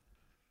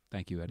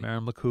 Thank you, Eddie.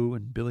 Miriam LeCoux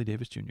and Billy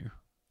Davis Jr.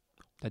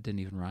 That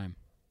didn't even rhyme.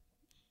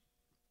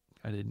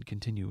 I didn't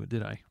continue it,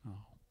 did I?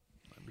 Oh.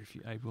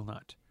 I will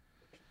not.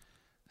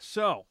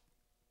 So.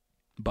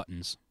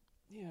 Buttons.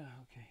 Yeah,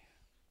 okay.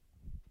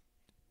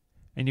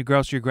 And you're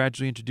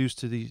gradually introduced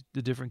to the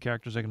different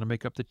characters that are going to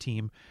make up the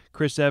team.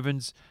 Chris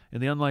Evans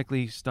in the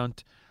unlikely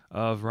stunt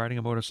of riding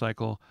a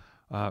motorcycle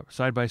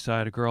side by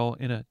side, a girl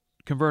in a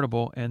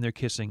convertible, and they're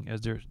kissing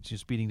as they're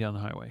speeding down the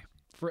highway.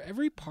 For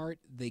every part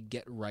they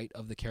get right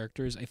of the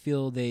characters, I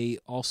feel they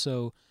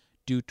also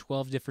do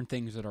 12 different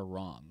things that are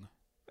wrong.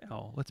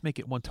 Well, let's make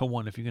it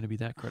 1-to-1 if you're going to be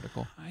that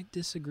critical. I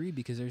disagree,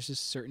 because there's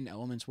just certain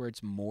elements where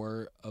it's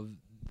more of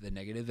the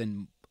negative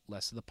and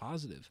less of the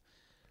positive.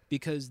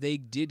 Because they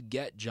did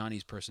get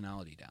Johnny's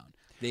personality down.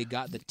 They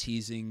got the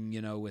teasing,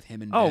 with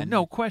him and Ben. Oh,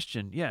 no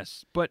question,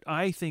 yes. But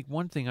I think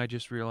one thing I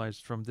just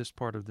realized from this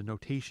part of the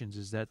notations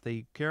is that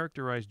they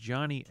characterized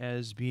Johnny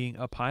as being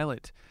a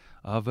pilot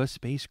of a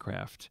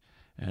spacecraft.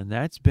 And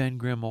that's Ben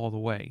Grimm all the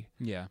way.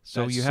 Yeah.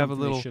 So you have a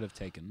little. They should have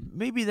taken.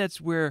 Maybe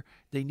that's where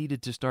they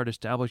needed to start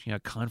establishing a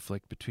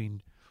conflict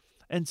between.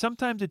 And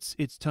sometimes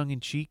it's tongue in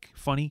cheek,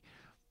 funny,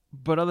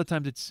 but other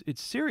times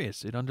it's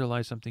serious. It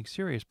underlies something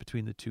serious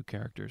between the two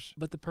characters.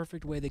 But the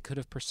perfect way they could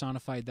have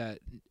personified that,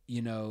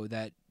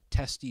 that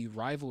testy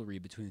rivalry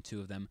between the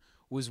two of them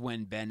was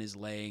when Ben is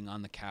laying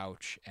on the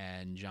couch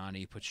and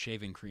Johnny puts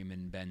shaving cream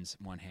in Ben's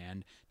one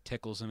hand,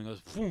 tickles him, and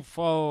goes, "Poof,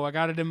 oh, I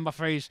got it in my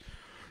face,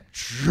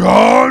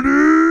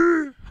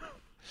 Johnny."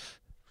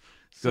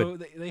 So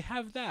they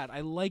have that.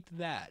 I liked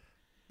that.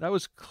 That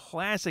was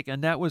classic,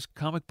 and that was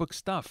comic book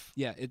stuff.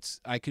 Yeah,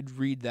 I could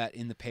read that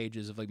in the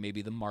pages of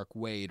maybe the Mark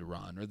Waid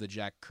run or the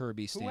Jack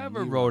Kirby Stan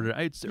Whoever Lee wrote run.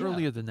 it, it's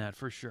earlier than that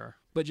for sure.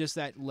 But just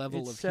that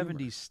level It's of 70s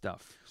humor.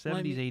 stuff, 70s, Well,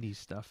 I mean, 80s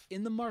stuff.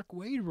 In the Mark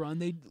Waid run,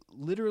 they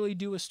literally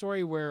do a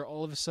story where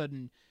all of a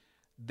sudden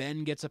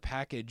Ben gets a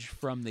package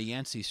from the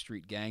Yancey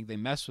Street gang. They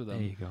mess with him.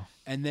 There you go.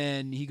 And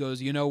then he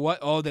goes, "You know what?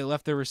 Oh, they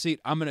left their receipt.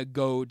 I'm going to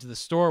go to the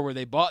store where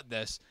they bought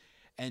this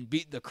and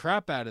beat the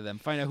crap out of them,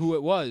 find out who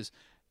it was."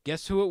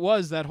 Guess who it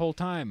was that whole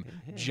time?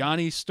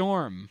 Johnny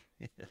Storm.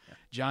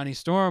 Johnny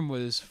Storm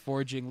was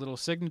forging little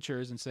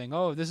signatures and saying,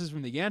 "Oh, this is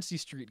from the Yancey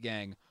Street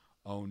gang."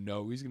 Oh,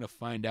 no, he's going to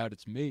find out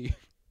it's me.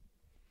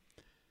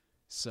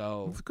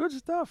 So It's good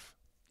stuff.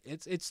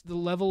 it's the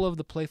level of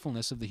the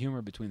playfulness of the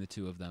humor between the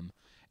two of them.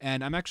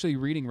 And I'm actually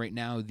reading right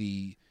now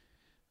the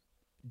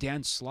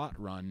Dan Slott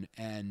run,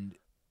 and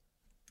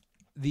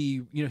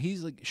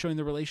he's showing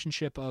the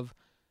relationship of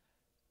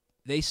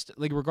they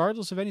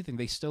regardless of anything,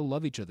 they still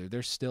love each other.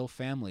 They're still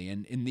family,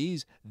 and in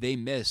these they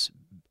miss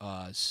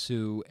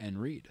Sue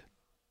and Reed.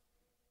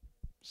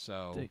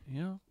 So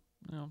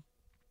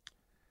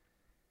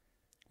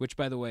which,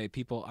 by the way,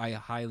 people, I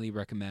highly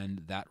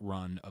recommend that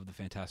run of the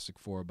Fantastic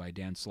Four by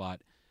Dan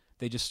Slott.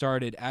 They just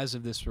started, as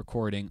of this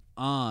recording,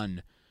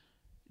 on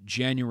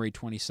January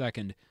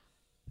 22nd.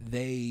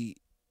 They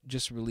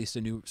just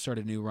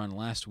started a new run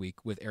last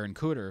week with Aaron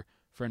Kuder,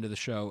 friend of the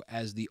show,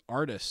 as the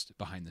artist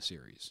behind the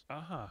series.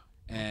 Uh-huh.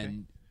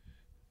 And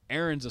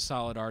Aaron's a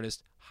solid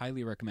artist.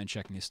 Highly recommend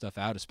checking his stuff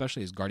out,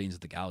 especially his Guardians of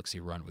the Galaxy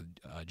run with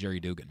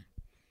Jerry Dugan.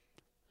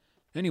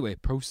 Anyway,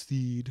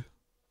 proceed.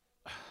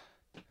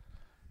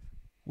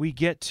 We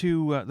get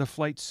to the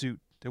flight suit.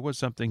 There was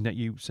something that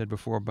you said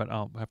before, but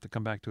I'll have to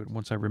come back to it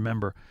once I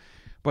remember.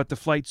 But the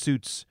flight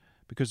suits,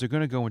 because they're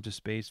going to go into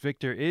space,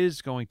 Victor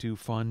is going to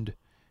fund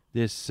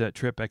this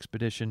trip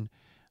expedition.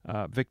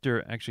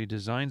 Victor actually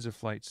designs the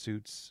flight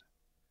suits,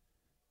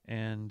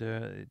 and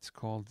it's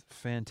called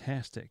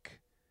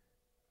Fantastic.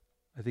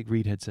 I think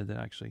Reed had said that,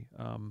 actually.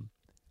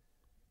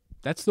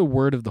 That's the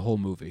word of the whole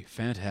movie.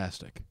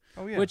 Fantastic.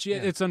 Oh, yeah. Which,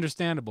 it's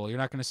understandable. You're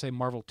not going to say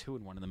Marvel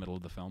 2-in-1 in the middle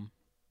of the film.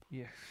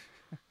 Yeah.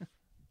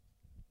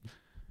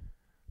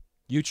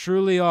 You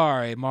truly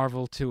are a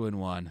Marvel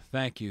 2-in-1.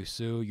 Thank you,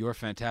 Sue. You're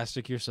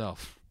fantastic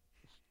yourself.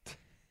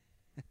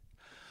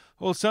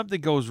 Well,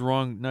 something goes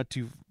wrong not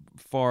too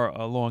far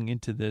along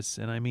into this,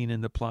 and I mean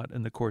in the plot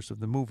and the course of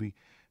the movie,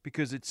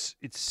 because it's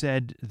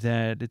said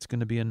that it's going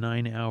to be a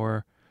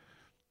 9-hour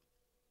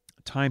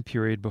time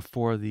period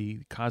before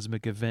the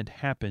cosmic event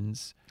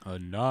happens. A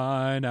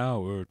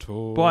 9-hour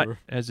tour. But,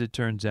 as it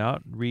turns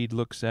out, Reed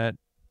looks at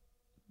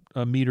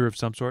a meter of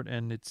some sort,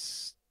 and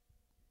it's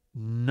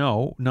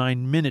 9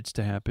 minutes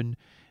to happen.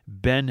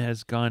 Ben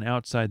has gone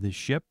outside the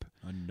ship.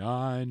 A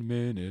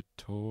 9-minute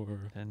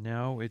tour. And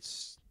now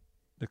it's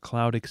the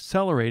cloud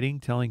accelerating,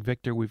 telling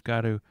Victor, we've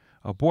got to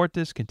abort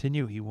this,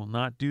 continue. He will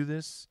not do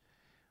this.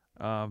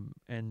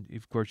 And,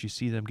 of course, you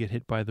see them get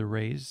hit by the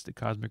rays, the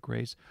cosmic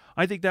rays.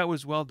 I think that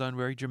was well done,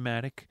 very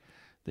dramatic.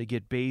 They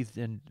get bathed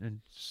and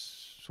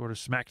sort of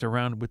smacked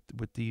around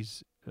with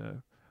these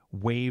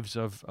waves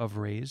of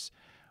rays.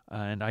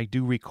 And I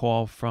do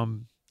recall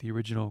from the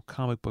original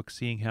comic book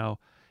seeing how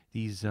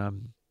these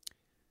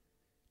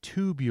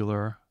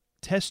tubular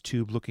test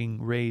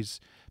tube-looking rays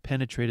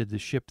penetrated the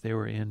ship they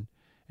were in,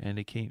 and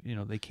they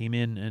came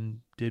in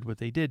and did what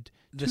they did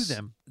to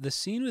them. The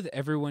scene with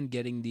everyone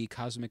getting the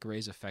cosmic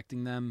rays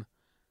affecting them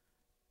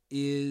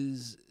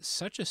is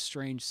such a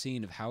strange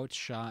scene of how it's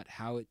shot,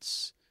 how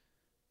it's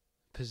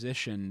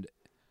positioned.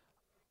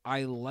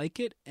 I like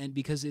it, and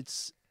because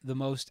it's the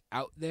most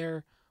out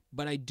there,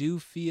 but I do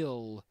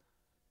feel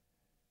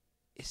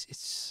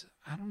it's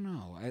I don't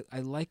know. I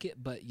like it,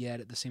 but yet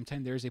at the same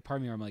time, there's a part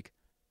of me where I'm like,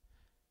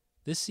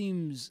 it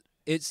seems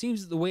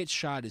the way it's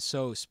shot is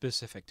so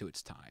specific to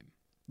its time.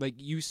 Like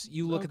you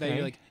look at that,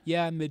 you're like,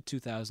 yeah, mid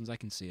 2000s, I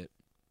can see it.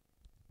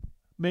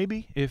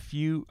 Maybe if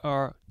you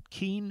are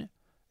keen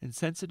and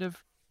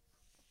sensitive.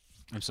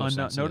 I'm so on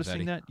sensitive, not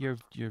noticing Eddie. that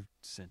you're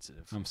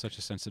sensitive. I'm such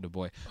a sensitive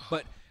boy.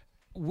 But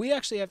we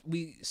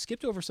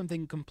skipped over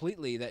something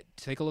completely. That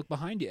take a look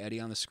behind you, Eddie,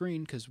 on the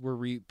screen, because we're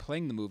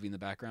replaying the movie in the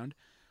background.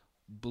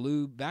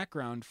 Blue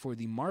background for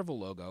the Marvel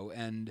logo,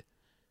 and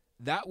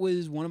that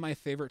was one of my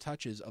favorite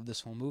touches of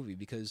this whole movie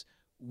because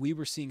we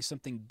were seeing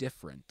something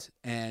different,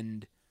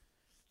 and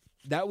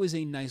that was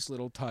a nice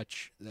little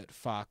touch that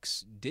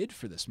Fox did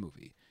for this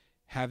movie,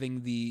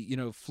 having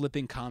the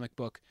flipping comic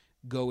book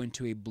go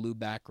into a blue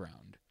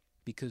background.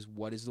 Because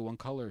what is the one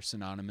color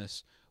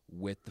synonymous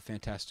with the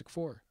Fantastic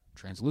Four?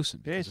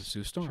 Translucent. Because of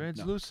Sue Storm.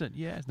 Translucent.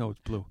 No, it's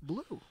blue.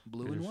 Blue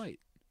and white.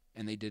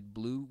 And they did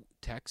blue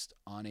text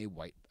on a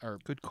white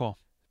good call.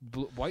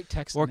 White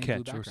text Or on a blue catch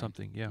background. or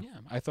something. Yeah.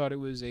 I thought it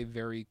was a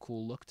very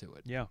cool look to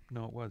it. Yeah.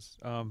 No, it was.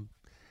 And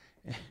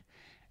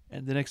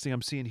the next thing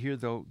I'm seeing here,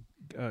 though,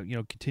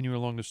 continuing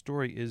along the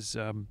story, is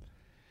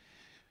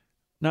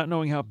not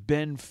knowing how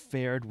Ben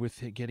fared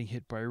with getting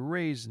hit by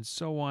rays and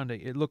so on.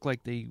 It looked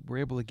like they were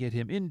able to get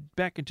him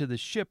back into the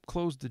ship,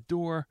 close the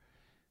door,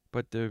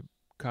 but the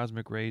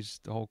cosmic rays,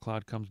 the whole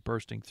cloud comes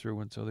bursting through,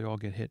 and so they all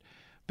get hit.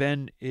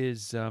 Ben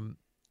is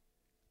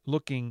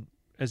looking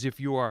as if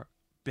you are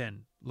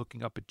Ben,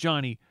 looking up at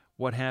Johnny.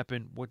 What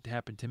happened? What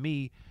happened to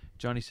me?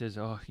 Johnny says,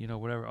 "Oh,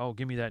 whatever. Oh,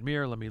 give me that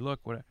mirror. Let me look."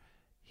 Whatever.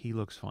 He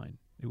looks fine.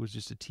 It was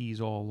just a tease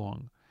all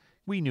along.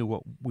 We knew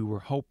what we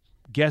were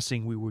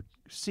guessing we would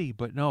see,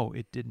 but no,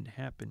 it didn't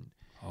happen.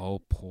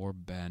 Oh, poor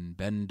Ben.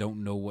 Ben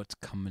don't know what's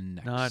coming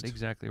next. Not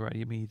exactly right.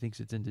 I mean, he thinks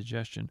it's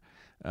indigestion.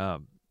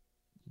 And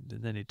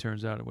then it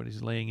turns out when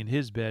he's laying in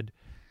his bed,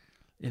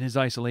 in his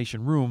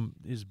isolation room,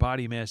 his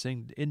body mass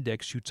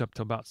index shoots up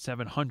to about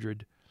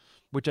 700,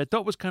 which I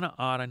thought was kind of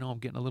odd. I know I'm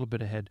getting a little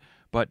bit ahead,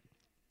 but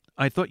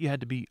I thought you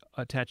had to be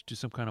attached to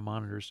some kind of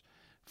monitors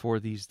for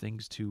these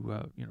things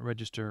to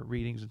register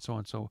readings and so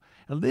on. So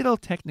a little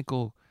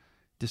technical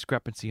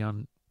discrepancy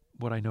on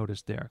what I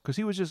noticed there, because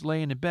he was just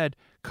laying in bed,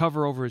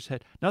 cover over his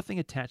head, nothing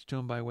attached to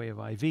him by way of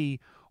IV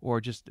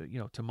or just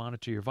to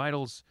monitor your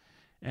vitals,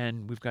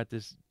 and we've got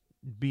this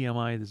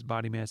BMI, this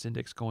body mass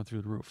index, going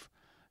through the roof,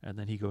 and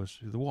then he goes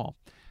through the wall,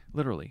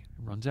 literally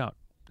runs out,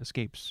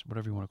 escapes,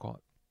 whatever you want to call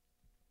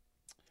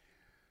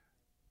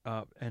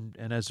it, and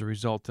as a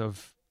result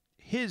of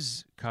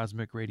his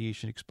cosmic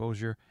radiation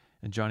exposure,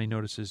 and Johnny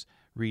notices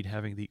Reed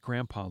having the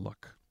grandpa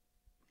look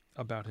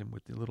about him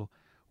with the little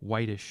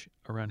whitish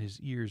around his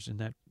ears in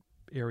that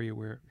area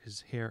where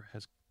his hair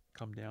has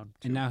come down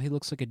to. And now he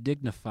looks like a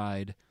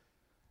dignified,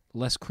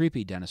 less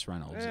creepy Dennis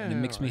Reynolds, and it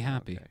makes me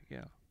happy. Okay,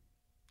 yeah.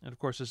 And of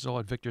course, this is all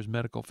at Victor's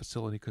medical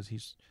facility because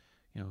he's,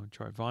 in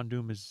charge. Von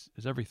Doom is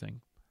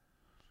everything.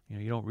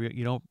 You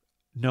don't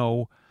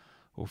know,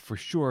 or for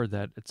sure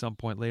that at some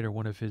point later,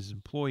 one of his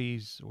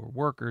employees or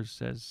workers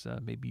says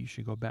maybe you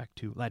should go back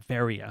to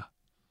Latveria,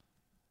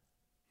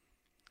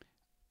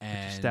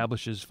 and which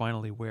establishes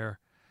finally where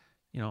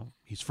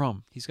he's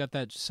from. He's got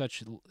that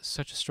such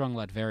a strong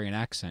Latvian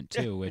accent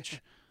too,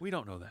 which we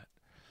don't know that.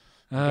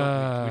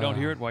 We don't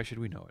hear it. Why should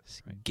we know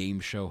it? Right? Game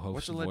show host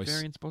What's a voice.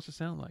 Latvian supposed to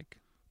sound like?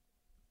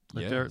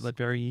 Yes.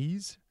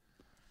 Latviese?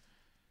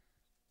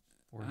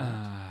 Or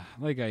not?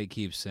 Like I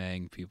keep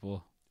saying,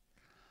 people.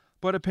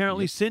 But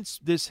apparently, since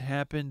this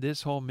happened,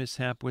 this whole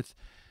mishap with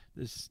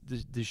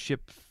the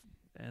ship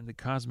and the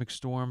cosmic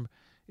storm,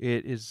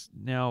 it is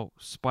now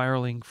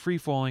spiraling,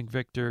 free-falling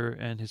Victor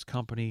and his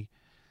company,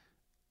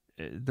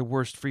 the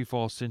worst free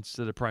fall since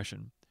the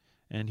Depression.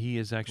 And he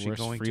is actually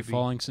going to be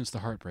free-falling since the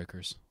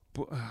Heartbreakers.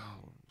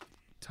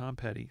 Tom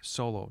Petty,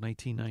 Solo,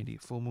 1990,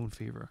 Full Moon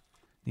Fever.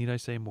 Need I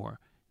say more?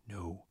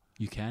 No.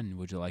 You can.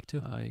 Would you like to?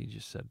 I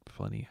just said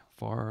plenty,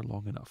 far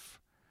long enough.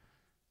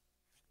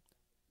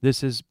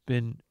 This has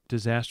been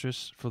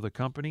disastrous for the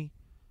company,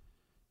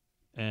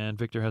 and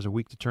Victor has a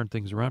week to turn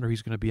things around, or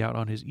he's going to be out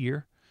on his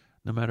ear,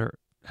 no matter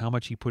how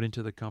much he put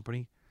into the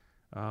company,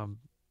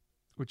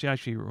 which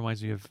actually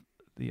reminds me of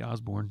the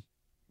Osborn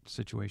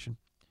situation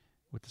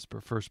with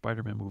the first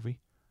Spider-Man movie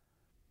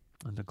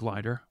and the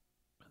glider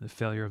and the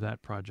failure of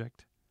that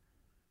project.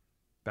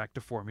 Back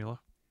to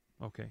formula.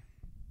 Okay.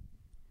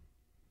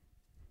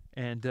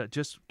 And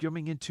just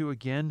coming into,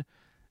 again,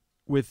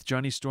 with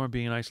Johnny Storm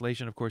being in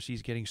isolation, of course,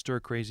 he's getting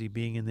stir-crazy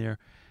being in there.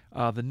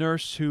 The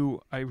nurse,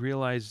 who I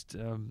realized,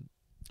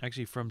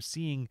 actually from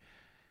seeing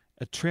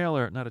a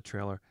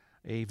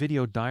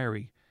video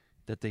diary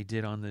that they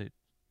did on the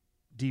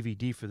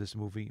DVD for this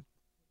movie,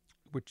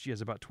 which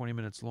is about 20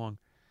 minutes long,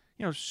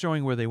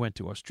 showing where they went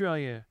to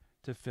Australia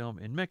to film,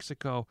 in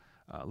Mexico,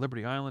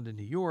 Liberty Island in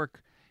New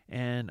York,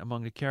 and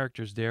among the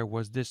characters there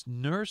was this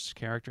nurse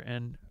character,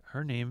 and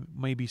her name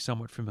may be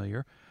somewhat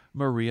familiar,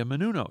 Maria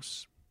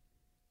Menounos,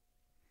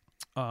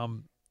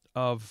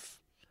 of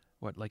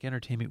what, like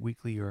Entertainment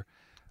Weekly or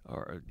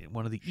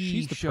one of the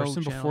She's the show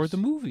person channels. before the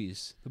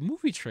movies, the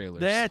movie trailers.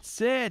 That's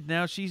it.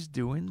 Now she's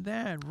doing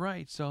that,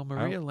 right? So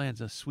Maria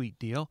lands a sweet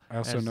deal. I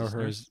also as know this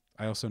her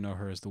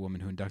nurse. as the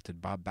woman who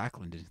inducted Bob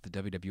Backlund into the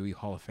WWE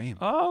Hall of Fame.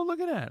 Oh, look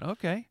at that.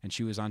 Okay. And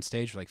she was on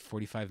stage for like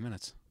 45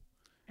 minutes.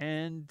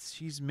 And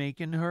she's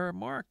making her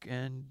mark,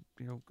 and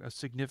a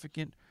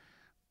significant,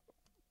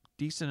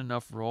 decent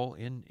enough role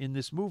in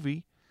this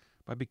movie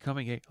by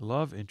becoming a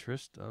love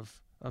interest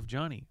of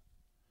Johnny.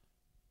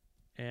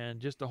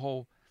 And just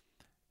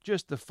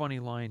the funny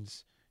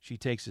lines. She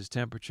takes his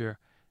temperature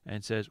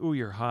and says, "Ooh,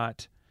 you're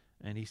hot,"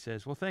 and he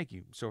says, "Well, thank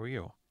you. So are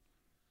you."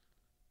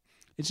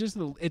 It's just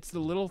the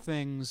little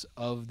things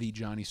of the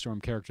Johnny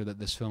Storm character that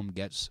this film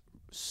gets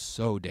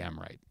so damn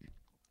right.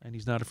 And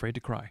he's not afraid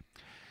to cry.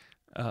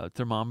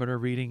 Thermometer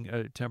reading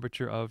a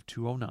temperature of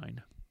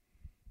 209.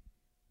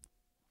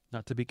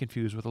 Not to be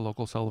confused with a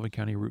local Sullivan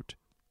County route.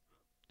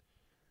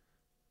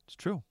 It's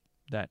true.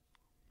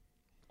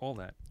 All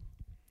that.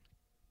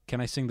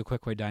 Can I sing the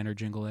Quickway Diner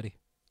jingle, Eddie?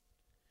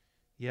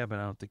 Yeah, but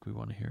I don't think we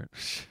want to hear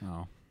it.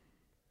 Oh.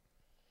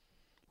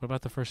 What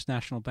about the First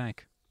National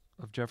Bank?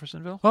 Of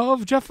Jeffersonville?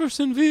 Of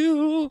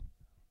Jeffersonville!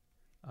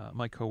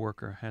 My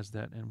coworker has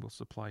that and will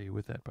supply you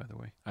with that, by the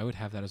way. I would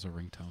have that as a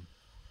ringtone.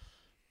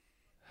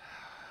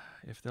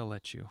 If they'll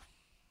let you.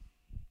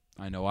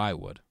 I know I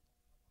would.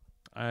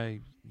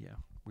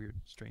 Weird,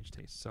 strange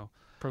taste. So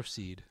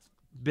Proceed.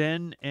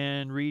 Ben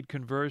and Reed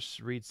converse.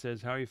 Reed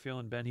says, "How are you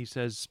feeling, Ben?" He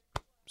says,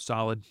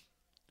 "Solid."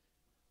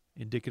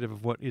 Indicative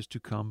of what is to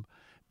come.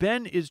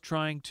 Ben is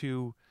trying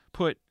to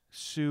put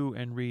Sue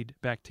and Reed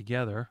back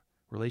together,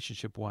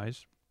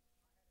 relationship-wise,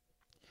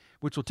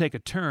 which will take a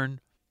turn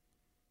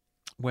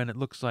when it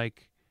looks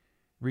like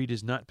Reed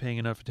is not paying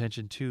enough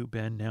attention to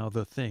Ben, now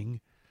the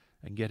Thing,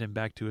 and get him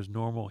back to his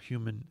normal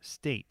human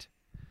state.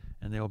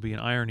 And there will be an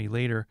irony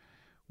later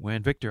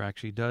when Victor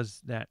actually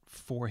does that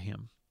for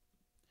him.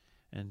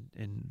 And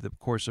in the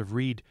course of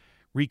Reed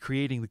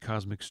recreating the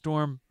cosmic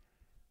storm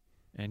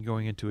and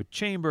going into a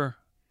chamber,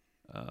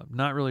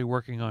 not really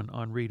working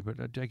on Reed,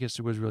 but I guess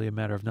it was really a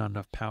matter of not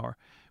enough power,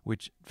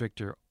 which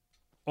Victor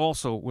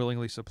also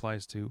willingly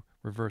supplies to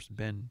reverse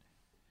Ben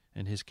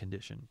and his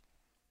condition.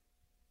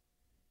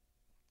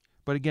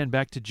 But again,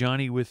 back to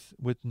Johnny with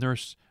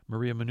Nurse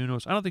Maria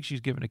Menounos. I don't think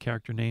she's given a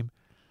character name.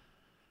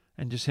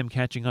 And just him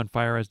catching on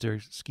fire as they're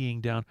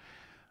skiing down.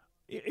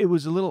 It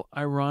was a little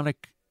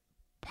ironic,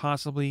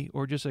 possibly,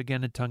 or just,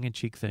 again, a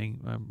tongue-in-cheek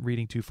thing. I'm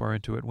reading too far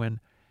into it. When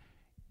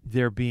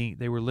they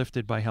were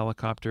lifted by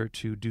helicopter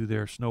to do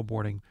their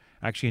snowboarding.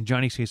 Actually, in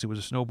Johnny's case, it was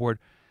a snowboard.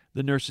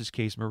 The nurse's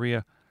case,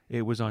 Maria,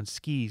 it was on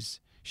skis.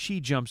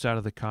 She jumps out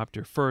of the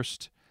copter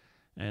first,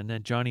 and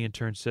then Johnny, in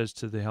turn, says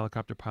to the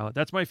helicopter pilot,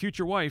 "That's my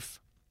future wife,"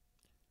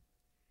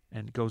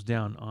 and goes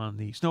down on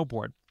the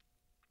snowboard.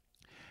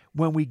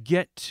 When we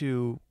get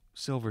to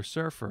Silver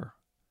Surfer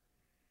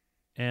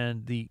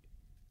and the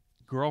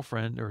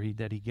girlfriend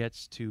that he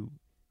gets to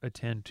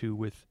attend to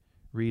with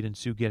Reed and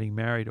Sue getting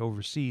married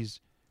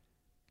overseas,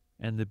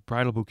 and the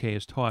bridal bouquet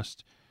is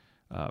tossed,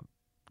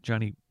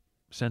 Johnny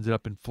sends it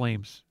up in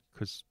flames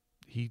because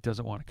he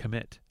doesn't want to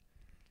commit.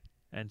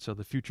 And so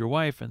the future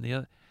wife and the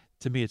other,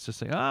 to me, it's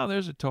just like,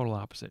 there's a total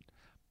opposite.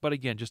 But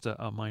again, just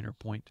a minor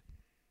point.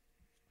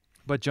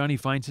 But Johnny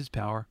finds his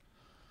power,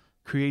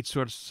 creates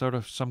sort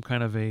of some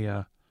kind of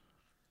a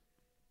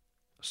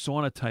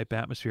sauna type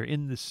atmosphere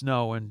in the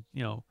snow, and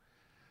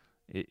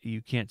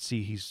you can't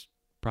see he's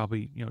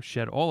probably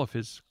shed all of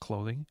his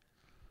clothing,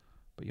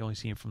 but you only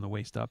see him from the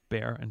waist up,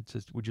 bare, and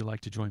says, "Would you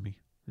like to join me?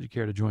 Would you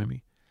care to join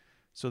me?"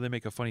 So they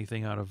make a funny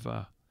thing out of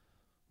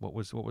what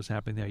was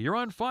happening there. "You're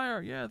on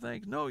fire." "Yeah,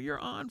 thanks." "No, you're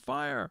on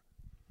fire."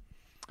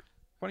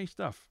 Funny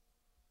stuff.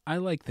 I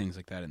like things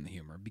like that in the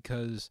humor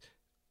because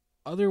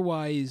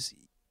otherwise,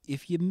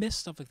 if you miss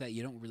stuff like that,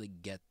 you don't really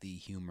get the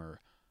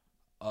humor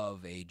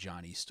of a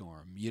Johnny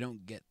Storm. You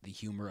don't get the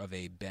humor of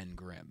a Ben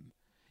Grimm.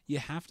 You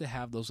have to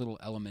have those little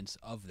elements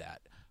of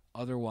that.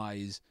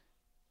 Otherwise,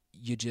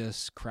 you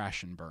just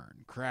crash and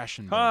burn. Crash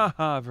and burn. Ha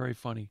ha, very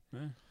funny.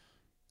 Yeah.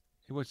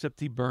 Except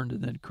he burned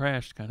and then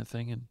crashed kind of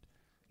thing. And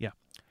yeah.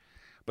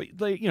 But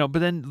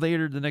then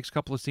later, the next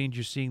couple of scenes,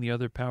 you're seeing the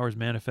other powers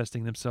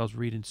manifesting themselves.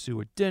 Reed and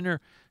Sue at dinner.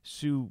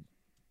 Sue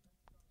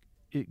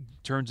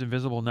turns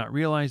invisible, not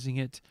realizing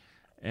it,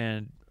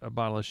 and a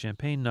bottle of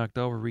champagne knocked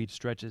over. Reed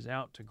stretches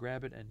out to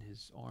grab it, and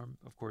his arm,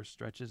 of course,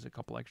 stretches a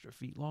couple extra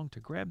feet long to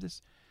grab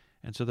this.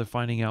 And so they're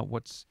finding out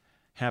what's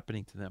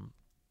happening to them.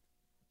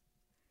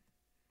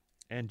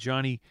 And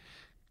Johnny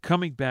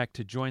coming back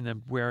to join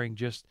them wearing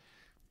just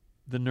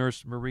the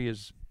nurse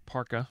Maria's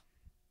parka,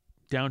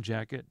 down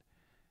jacket,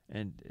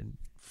 and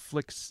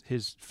flicks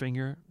his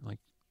finger, like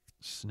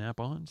snap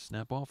on,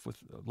 snap off,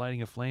 with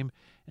lighting a flame,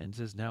 and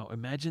says, "Now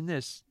imagine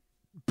this,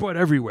 but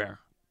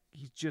everywhere."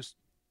 He's just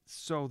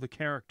so the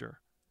character.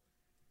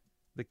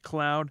 The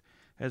cloud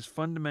has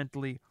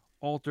fundamentally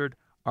altered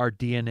our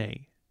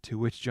DNA, to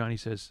which Johnny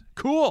says,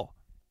 cool!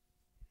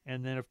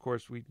 And then, of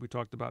course, we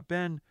talked about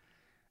Ben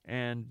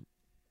and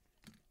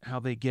how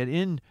they get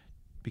in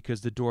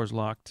because the door's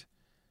locked,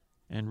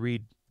 and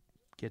Reed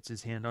gets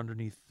his hand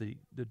underneath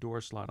the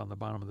door slot on the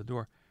bottom of the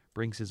door,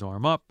 brings his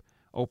arm up,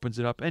 opens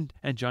it up, and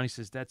Johnny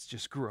says, that's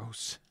just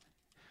gross,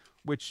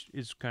 which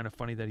is kind of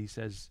funny that he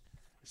says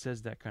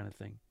that kind of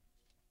thing.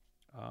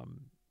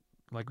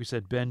 Like we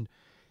said, Ben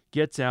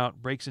gets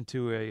out, breaks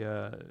into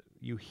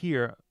you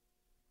hear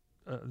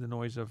the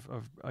noise of,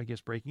 I guess,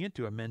 breaking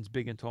into a men's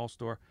big and tall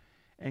store,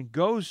 and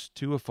goes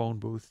to a phone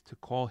booth to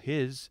call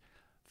his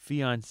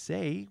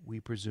fiancée, we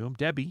presume,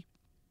 Debbie,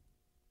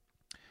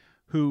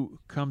 who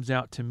comes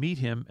out to meet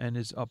him and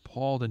is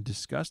appalled and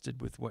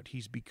disgusted with what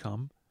he's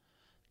become,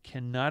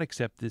 cannot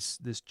accept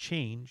this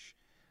change,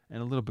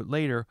 and a little bit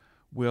later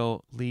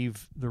will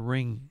leave the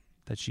ring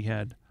that she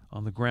had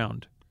on the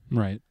ground.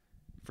 Right.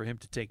 For him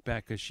to take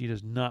back, because she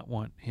does not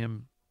want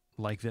him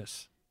like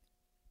this.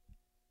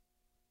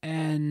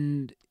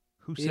 And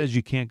who says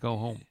you can't go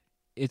home?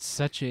 It's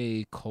such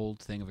a cold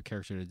thing of a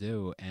character to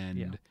do, and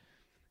Yeah.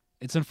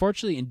 it's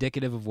unfortunately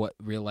indicative of what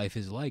real life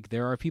is like.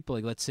 There are people,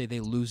 like, let's say they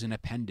lose an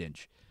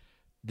appendage.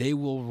 They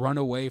will run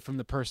away from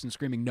the person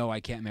screaming, no, I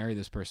can't marry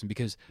this person,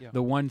 because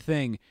the one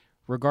thing,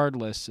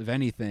 regardless of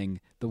anything,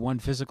 the one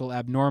physical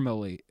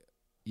abnormality,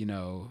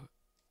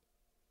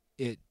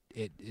 it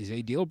is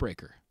a deal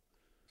breaker.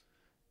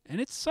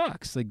 And it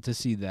sucks, like, to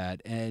see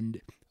that.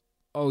 And,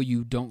 oh,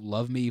 you don't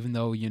love me even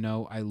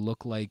though, I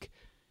look like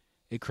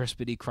a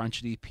crispity,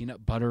 crunchity,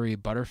 peanut buttery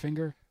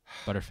Butterfinger?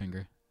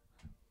 Butterfinger.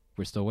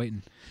 We're still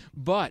waiting.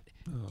 But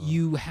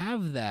you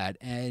have that,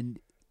 and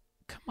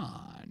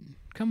come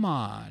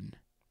on.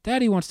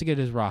 Daddy wants to get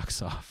his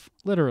rocks off.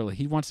 Literally,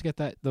 he wants to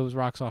get those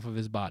rocks off of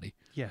his body.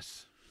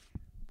 Yes.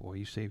 Boy,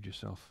 you saved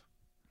yourself.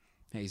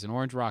 Hey, he's an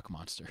orange rock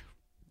monster.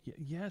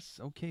 Yes,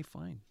 okay,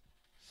 fine.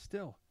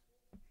 Still.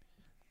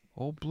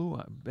 Old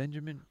Blue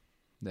Benjamin.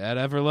 That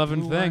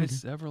ever-loving thing.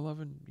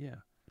 Ever-loving, yeah.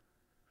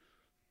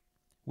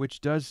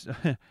 Which does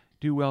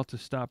do well to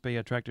stop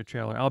a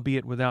tractor-trailer,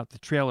 albeit without the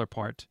trailer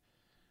part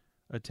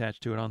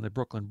attached to it on the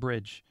Brooklyn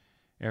Bridge,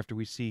 after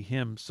we see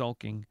him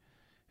sulking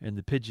and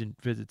the pigeon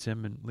visits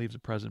him and leaves a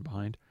present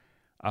behind.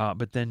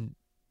 But then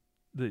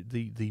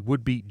the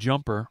would-be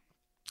jumper,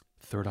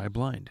 third eye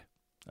blind.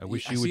 I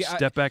wish you would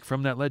step back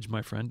from that ledge,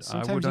 my friend.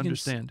 I would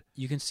understand.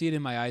 You can see it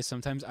in my eyes.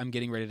 Sometimes I'm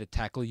getting ready to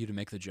tackle you to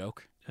make the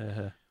joke.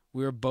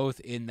 We were both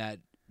in that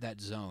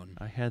zone.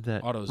 I had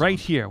that AutoZone. Right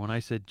here when I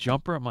said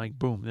jumper. I'm like,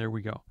 boom, there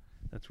we go.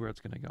 That's where it's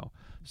going to go.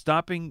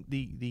 Stopping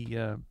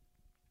the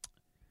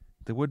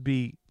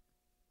would-be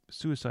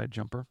suicide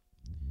jumper,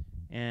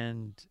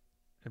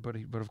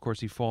 but of course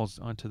he falls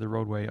onto the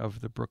roadway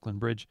of the Brooklyn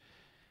Bridge,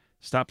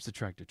 stops the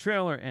tractor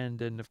trailer, and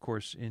then of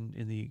course in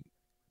the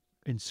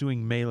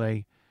ensuing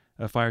melee,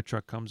 a fire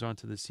truck comes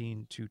onto the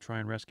scene to try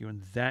and rescue,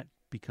 and that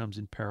becomes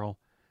in peril.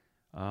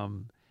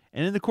 And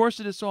in the course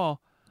of this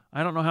all,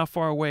 I don't know how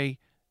far away,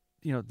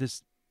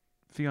 this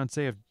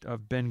fiancée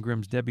of Ben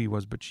Grimm's Debbie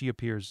was, but she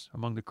appears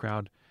among the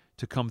crowd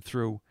to come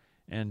through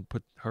and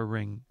put her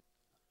ring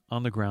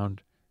on the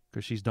ground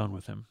because she's done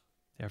with him.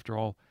 After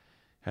all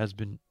has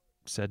been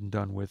said and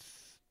done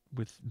with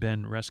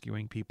Ben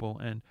rescuing people,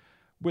 and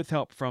with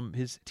help from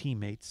his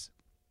teammates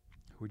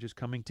who are just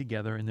coming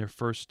together in their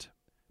first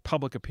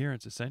public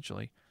appearance,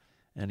 essentially,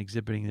 and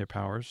exhibiting their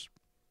powers.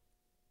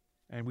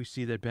 And we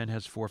see that Ben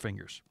has 4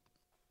 fingers.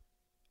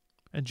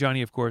 And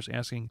Johnny, of course,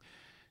 asking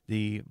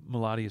the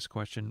melodious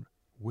question,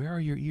 where are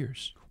your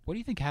ears? What do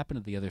you think happened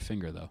to the other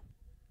finger, though?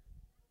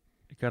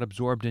 It got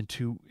absorbed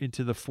into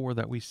the 4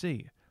 that we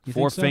see. You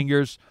 4 think so?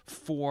 fingers,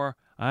 4.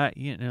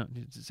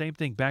 It's the same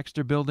thing.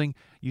 Baxter Building,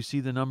 you see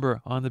the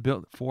number on the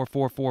building,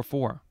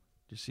 4444. Do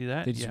you see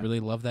that? They just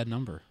really love that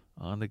number.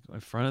 On the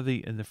front of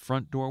in the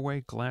front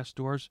doorway, glass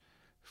doors,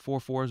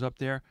 44s up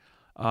there.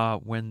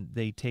 When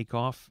they take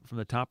off from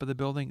the top of the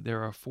building,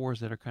 there are 4s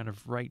that are kind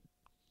of right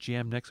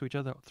jammed next to each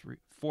other.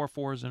 4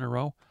 4s in a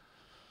row.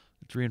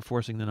 It's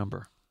reinforcing the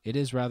number. It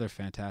is rather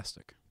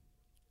fantastic.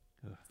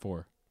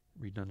 4.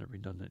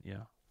 Redundant,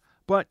 yeah.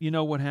 But you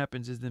know what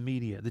happens is the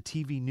media, the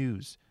TV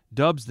news,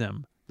 dubs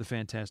them the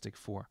Fantastic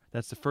Four.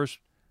 That's the first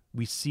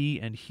we see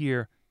and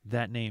hear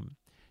that name.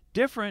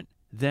 Different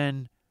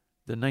than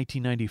the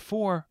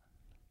 1994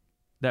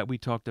 that we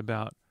talked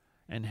about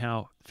and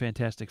how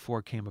Fantastic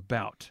Four came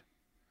about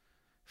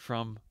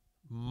from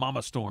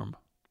Mama Storm.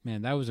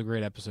 Man, that was a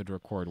great episode to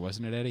record,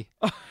 wasn't it, Eddie?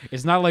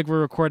 It's not like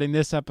we're recording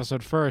this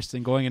episode first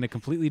and going in a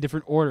completely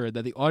different order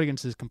that the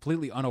audience is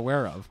completely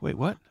unaware of. Wait,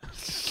 what?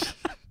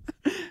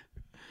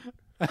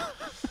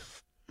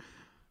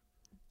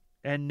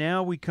 And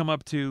now we come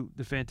up to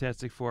the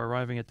Fantastic Four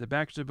arriving at the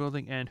Baxter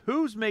Building, and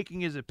who's making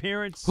his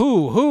appearance?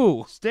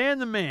 Who? Stan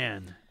the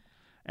Man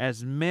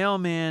as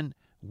Mailman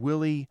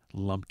Willie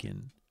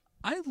Lumpkin.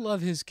 I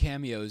love his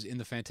cameos in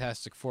the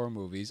Fantastic Four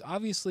movies.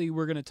 Obviously,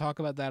 we're going to talk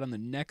about that on the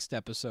next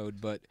episode,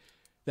 but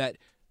that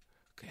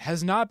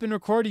has not been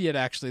recorded yet,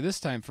 actually, this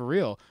time, for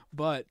real.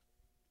 But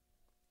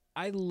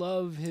I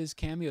love his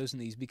cameos in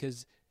these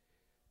because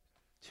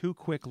 2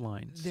 quick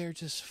lines. they're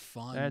just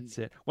fun. That's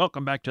it.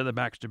 Welcome back to the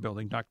Baxter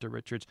Building, Dr.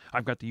 Richards.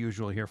 I've got the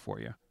usual here for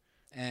you.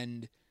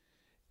 And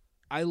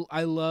I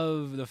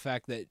love the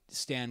fact that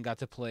Stan got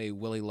to play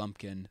Willie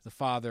Lumpkin, the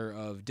father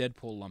of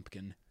Deadpool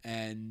Lumpkin,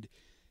 and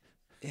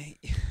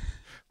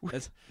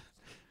that's,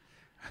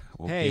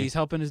 hey, he's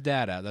helping his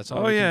dad out. That's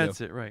all. Oh he yeah, can do.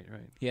 that's it. Right.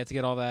 He had to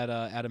get all that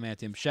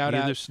adamantium. Shout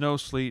Either out, snow,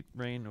 sleet,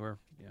 rain, or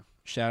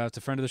shout out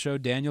to friend of the show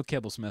Daniel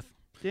Kibblesmith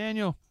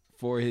Daniel.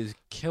 for his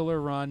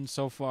killer run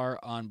so far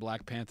on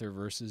Black Panther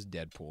versus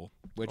Deadpool.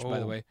 Which, by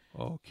the way,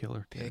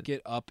 killer. pick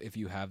it up if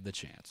you have the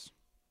chance.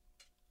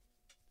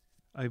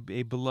 A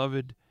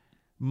beloved,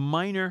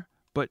 minor,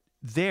 but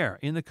there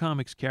in the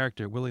comics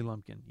character, Willie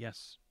Lumpkin.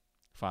 Yes.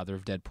 Father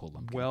of Deadpool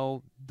Lumpkin.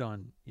 Well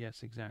done.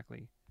 Yes,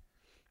 exactly.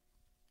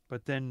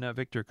 But then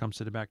Victor comes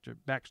to the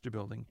Baxter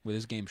Building. With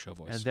his game show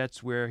voice. And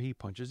that's where he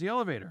punches the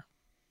elevator.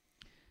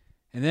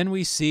 And then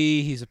we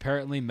see he's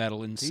apparently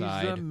metal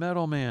inside. He's a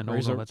metal man. Or Oh,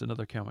 he's no, a- that's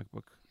another comic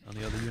book on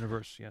the other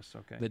universe. Yes,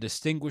 okay. The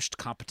distinguished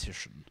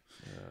competition.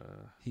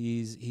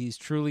 He's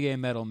truly a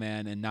metal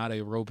man and not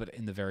a robot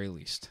in the very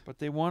least. But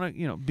they want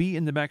to, be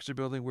in the Baxter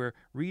Building where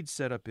Reed's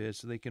setup is,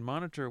 so they can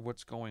monitor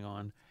what's going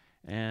on.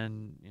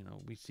 And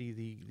we see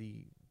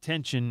the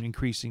tension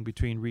increasing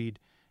between Reed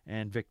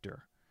and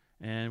Victor,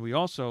 and we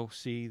also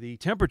see the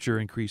temperature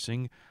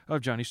increasing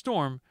of Johnny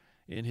Storm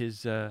in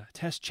his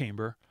test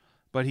chamber,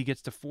 but he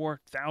gets to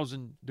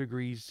 4,000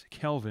 degrees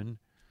Kelvin,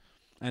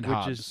 And which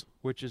Hobbs. is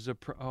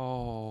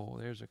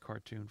there's a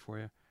cartoon for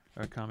you,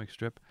 or a comic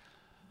strip,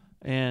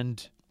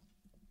 and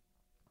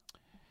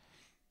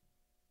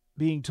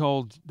being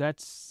told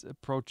that's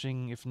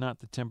approaching, if not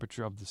the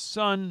temperature of the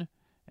sun,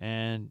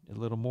 and a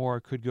little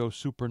more, could go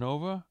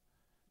supernova,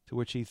 to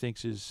which he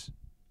thinks is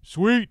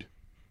sweet.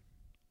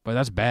 But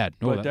that's bad.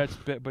 No,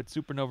 But but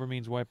supernova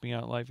means wiping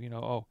out life.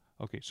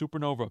 Okay,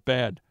 supernova,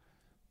 bad.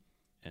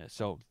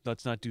 So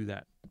let's not do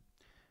that.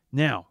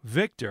 Now,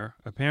 Victor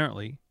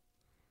apparently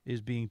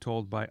is being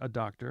told by a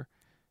doctor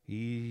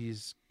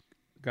he's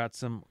got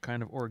some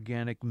kind of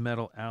organic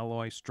metal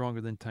alloy,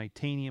 stronger than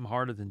titanium,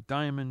 harder than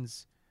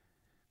diamonds.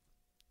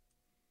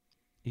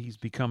 He's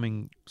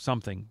becoming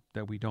something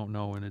that we don't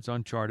know, and it's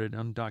uncharted,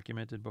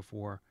 undocumented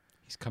before.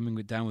 he's coming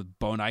down with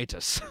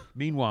bonitis.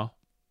 Meanwhile,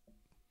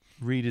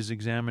 Reed is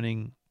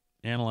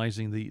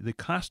analyzing the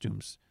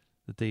costumes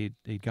that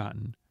they'd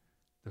gotten,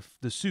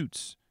 the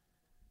suits.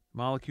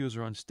 Molecules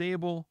are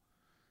unstable,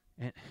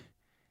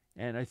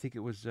 and I think it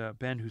was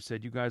Ben who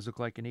said, "You guys look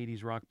like an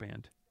 '80s rock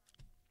band."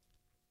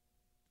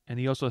 And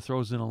he also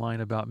throws in a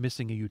line about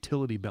missing a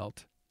utility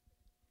belt.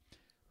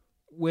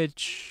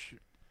 Which,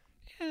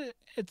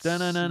 it's...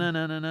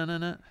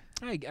 Da-na-na-na-na-na-na-na.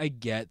 I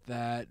get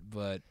that,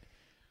 but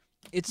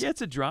it's... Yeah,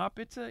 it's a drop.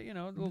 It's a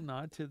little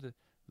nod to the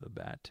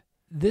bat.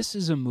 This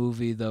is a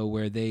movie, though,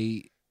 where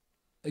they...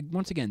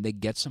 once again, they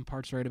get some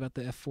parts right about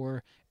the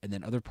F4, and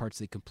then other parts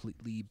they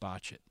completely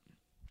botch it.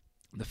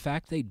 The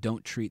fact they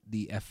don't treat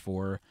the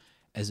F4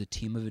 as a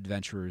team of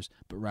adventurers,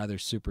 but rather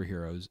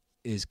superheroes,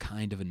 is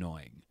kind of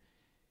annoying.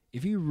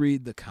 If you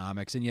read the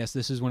comics, and yes,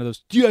 this is one of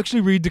those, do you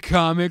actually read the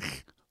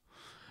comic?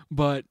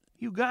 But...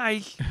 You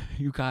guys.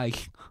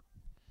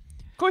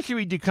 Of course you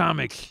read the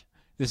comics.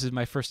 This is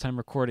my first time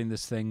recording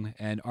this thing,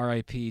 and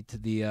R.I.P. to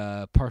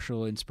the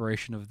partial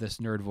inspiration of this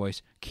nerd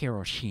voice,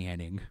 Carol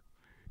Channing.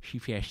 She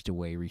passed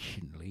away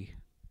recently.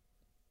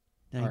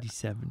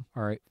 97.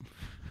 All right.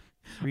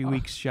 3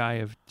 weeks shy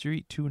of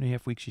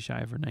 2.5 weeks shy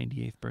of her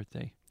 98th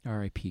birthday.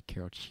 R.I.P.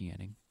 Carol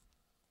Channing.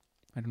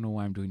 I don't know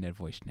why I'm doing that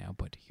voice now,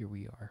 but here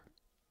we are.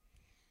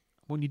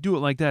 When you do it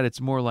like that, it's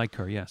more like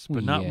her, yes,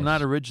 but Yes.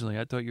 not originally.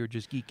 I thought you were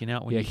just geeking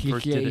out when you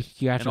first did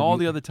it, you and actually- all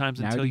the other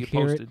times now until you you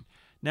hear it. posted.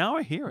 Now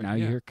I hear it. Now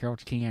yeah. you hear Carol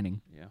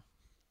Channing. Yeah.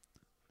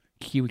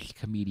 Cute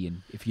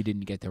comedian, if you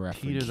didn't get the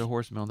reference. Peter the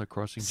Horseman, they're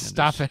crossing genders.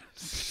 Stop it.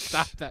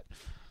 Stop that.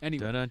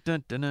 Anyway,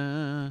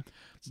 Dun-dun-dun-dun-dun.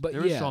 But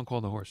There is yeah. a song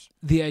called The Horse.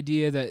 the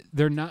idea that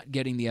they're not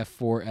getting the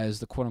F4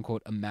 as the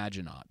quote-unquote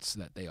imaginauts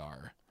that they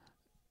are,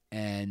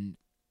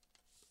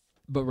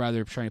 but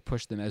rather trying to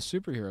push them as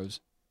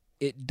superheroes,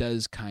 it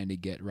does kind of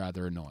get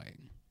rather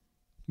annoying.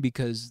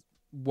 Because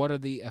what are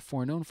the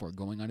F4 known for?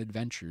 Going on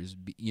adventures,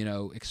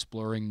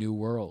 exploring new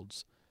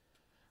worlds.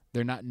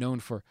 They're not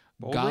known for...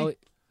 Boldly?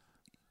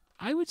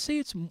 I would say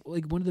it's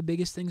like one of the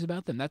biggest things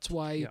about them. That's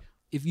why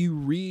if you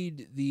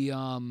read the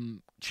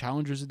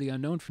Challengers of the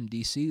Unknown from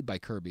DC by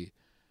Kirby,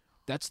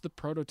 that's the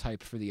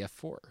prototype for the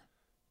F4.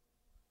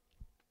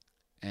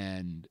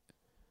 And,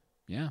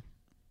 yeah,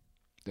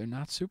 they're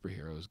not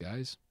superheroes,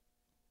 guys.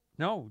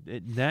 No,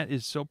 that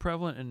is so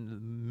prevalent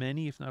in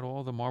many, if not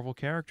all, the Marvel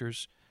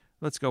characters.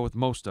 Let's go with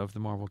most of the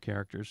Marvel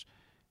characters,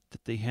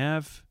 that they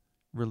have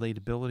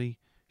relatability,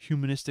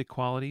 humanistic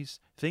qualities,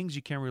 things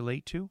you can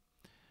relate to,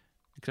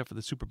 except for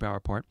the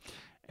superpower part.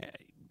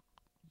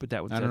 But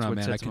that's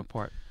what sets them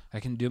apart. I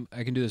can do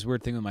this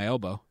weird thing with my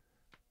elbow.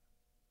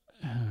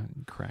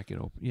 Crack it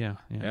open.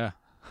 Yeah.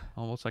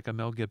 Almost like a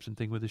Mel Gibson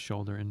thing with his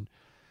shoulder in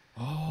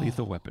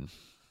Lethal Weapon.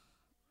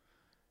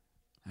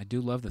 I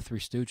do love the Three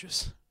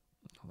Stooges.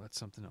 Oh, that's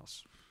something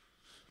else.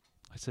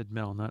 I said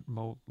Mel, not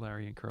Mo,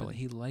 Larry, and Curly. But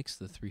he likes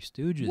the Three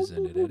Stooges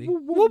in it, Eddie.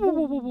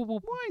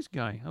 Wise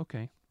guy.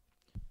 Okay.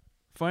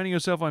 Finding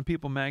herself on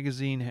People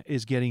magazine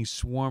is getting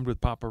swarmed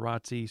with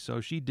paparazzi,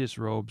 so she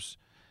disrobes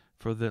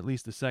for at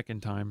least the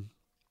second time.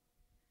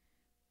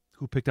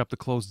 Who picked up the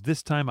clothes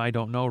this time, I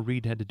don't know.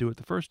 Reed had to do it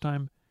the first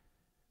time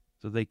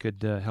so they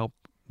could help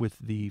with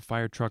the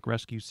fire truck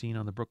rescue scene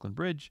on the Brooklyn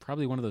Bridge.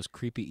 Probably one of those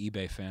creepy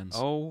eBay fans.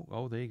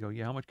 Oh, there you go.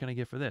 Yeah, how much can I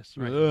get for this?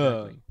 Right,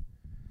 Ugh. exactly.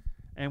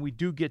 And we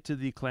do get to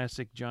the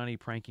classic Johnny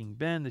pranking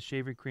Ben, the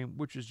shaving cream,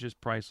 which is just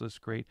priceless,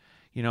 great.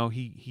 You know,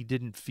 he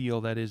didn't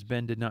feel, that is,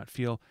 Ben did not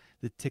feel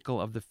the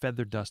tickle of the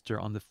feather duster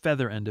on the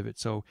feather end of it,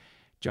 so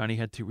Johnny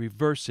had to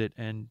reverse it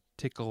and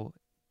tickle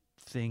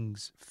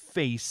Ben's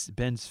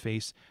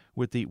face,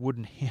 with the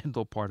wooden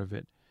handle part of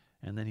it.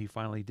 And then he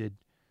finally did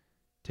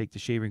take the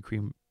shaving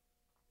cream,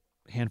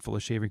 handful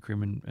of shaving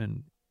cream,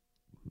 and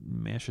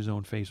mash his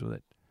own face with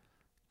it.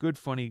 Good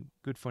funny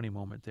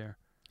moment there.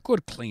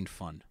 Good, clean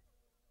fun.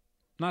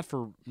 Not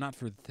for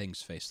the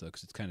thing's face, though,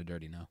 because it's kind of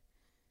dirty now.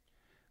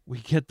 We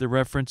get the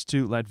reference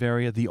to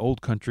Latveria, the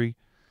old country,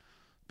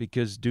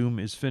 because Doom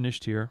is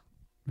finished here.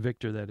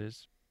 Victor, that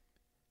is.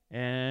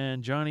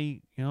 And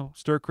Johnny,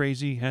 stir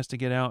crazy, has to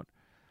get out.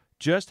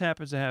 Just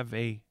happens to have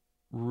a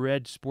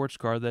red sports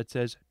car that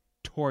says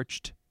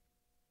Torched.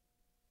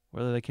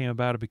 Whether they came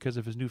about it because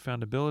of his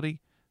newfound ability,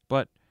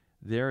 but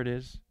there it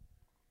is.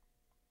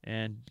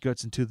 And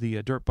gets into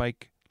the dirt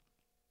bike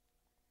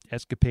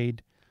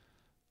escapade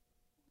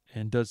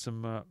and does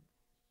some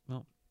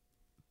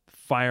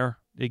fire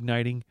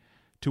igniting,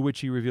 to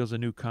which he reveals a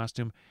new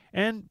costume,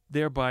 and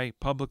thereby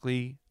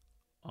publicly,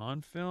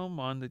 on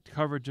film, on the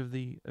coverage of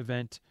the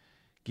event,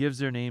 gives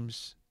their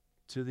names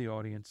to the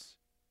audience.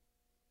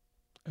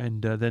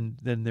 And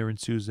then there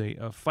ensues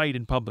a fight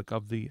in public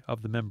of the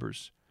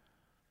members,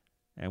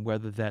 and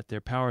whether that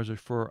their powers are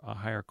for a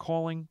higher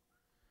calling,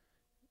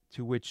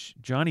 to which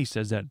Johnny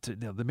says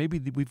that maybe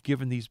we've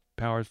given these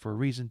powers for a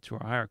reason, to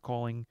our higher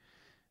calling.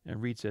 And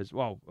Reed says,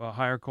 well, a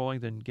higher calling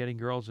than getting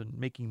girls and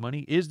making money.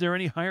 Is there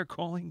any higher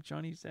calling,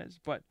 Johnny says?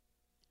 But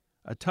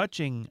a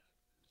touching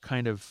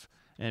kind of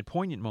and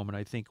poignant moment,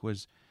 I think,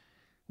 was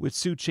with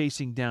Sue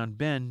chasing down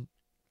Ben,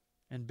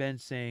 and Ben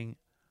saying,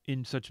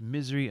 in such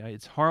misery,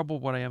 it's horrible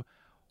what I am,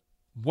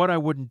 what I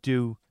wouldn't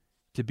do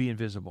to be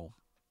invisible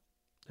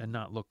and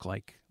not look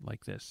like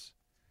this.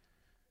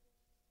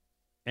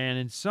 And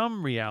in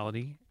some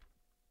reality,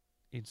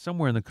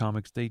 somewhere in the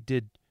comics, they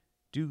did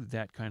do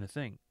that kind of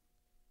thing.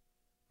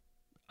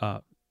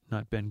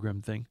 Not Ben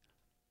Grimm thing,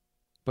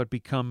 but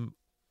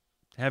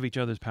have each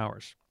other's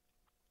powers.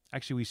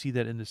 Actually, we see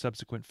that in the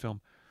subsequent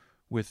film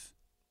with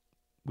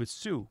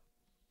Sue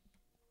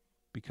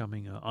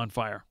becoming on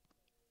fire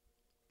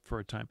for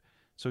a time.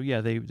 So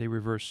yeah, they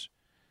reverse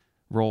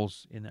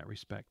roles in that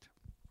respect.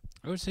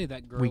 I would say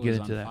that girl We get is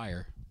into on that.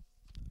 fire.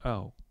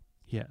 Oh,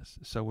 yes.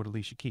 So would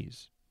Alicia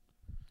Keys.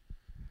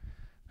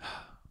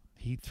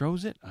 He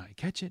throws it, I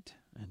catch it,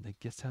 and I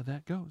guess how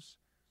that goes.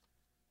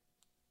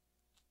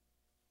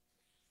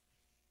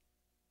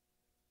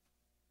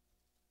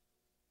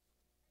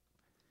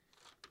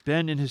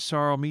 Ben, in his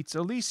sorrow, meets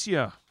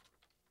Alicia,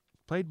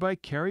 played by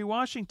Kerry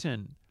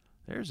Washington.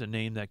 There's a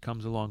name that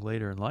comes along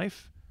later in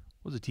life.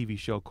 It was a TV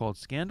show called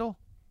Scandal,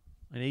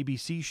 an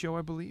ABC show,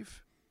 I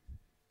believe,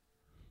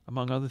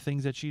 among other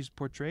things that she's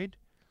portrayed.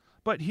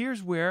 But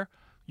here's where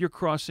you're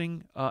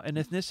crossing an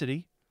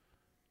ethnicity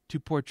to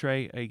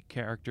portray a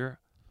character,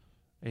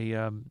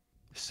 a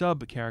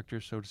sub-character,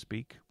 so to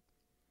speak,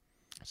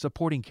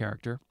 supporting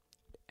character.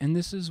 And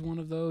this is one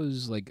of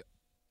those, like,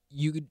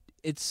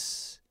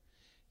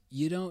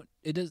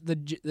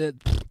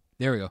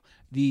 there we go.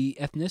 The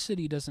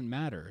ethnicity doesn't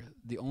matter.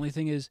 The only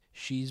thing is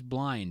she's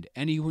blind.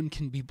 Anyone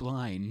can be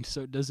blind,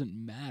 so it doesn't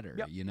matter,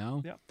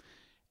 Yep.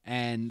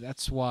 And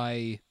that's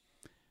why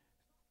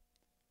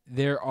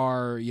there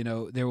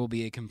will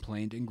be a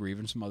complaint and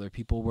grievance from other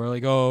people where,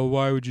 like, oh,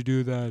 why would you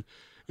do that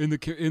in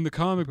the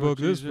comic book?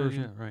 This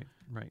version, yeah,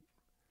 right.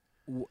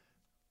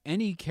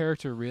 Any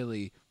character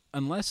really,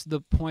 unless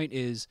the point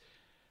is,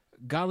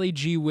 golly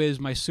gee whiz,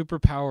 my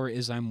superpower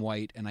is I'm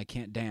white and I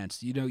can't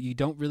dance. You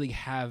don't really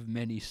have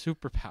many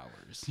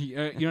superpowers. You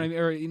know what I mean?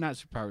 Or not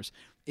superpowers.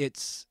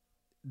 It's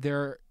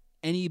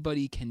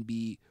anybody can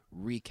be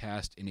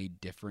recast in a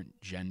different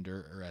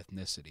gender or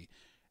ethnicity,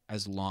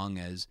 as long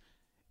as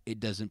it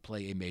doesn't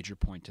play a major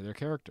point to their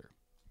character.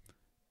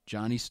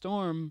 Johnny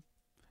Storm,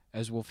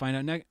 as we'll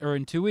find out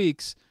in 2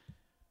 weeks,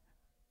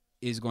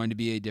 is going to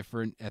be a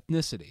different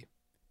ethnicity.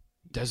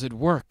 Does it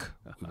work?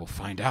 We will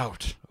find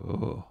out.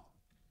 Oh,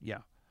 yeah.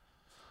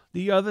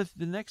 The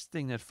next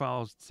thing that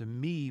follows to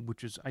me,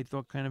 which is I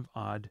thought kind of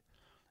odd,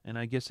 and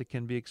I guess it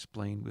can be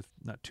explained with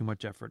not too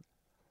much effort.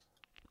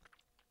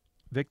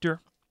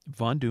 Victor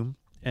Von Doom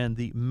and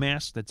the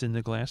mask that's in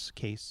the glass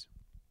case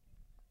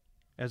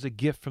as a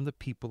gift from the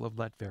people of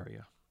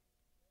Latveria.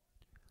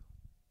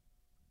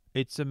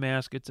 It's a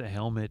mask, it's a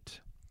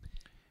helmet.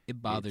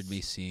 It bothered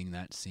me seeing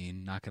that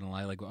scene, not going to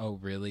lie. Like, oh,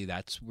 really?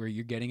 That's where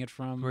you're getting it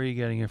from? Where are you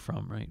getting it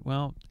from, right?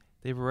 Well,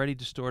 they've already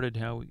distorted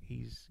how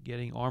he's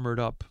getting armored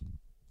up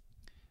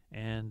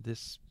and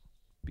this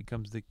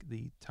becomes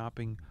the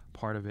topping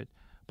part of it.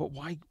 But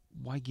why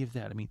give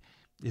that? I mean,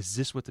 is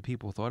this what the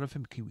people thought of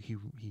him?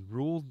 He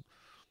ruled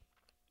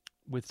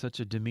with such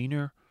a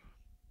demeanor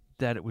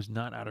that it was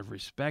not out of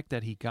respect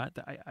that he got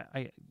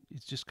that.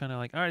 It's just kind of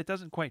like, all right, it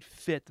doesn't quite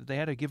fit. They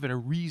had to give it a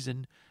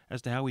reason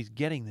as to how he's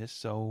getting this,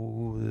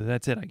 so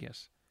that's it, I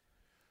guess.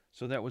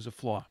 So that was a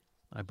flaw,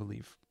 I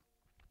believe.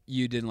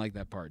 You didn't like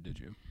that part, did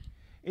you?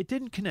 It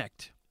didn't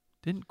connect.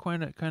 Didn't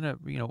kind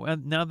of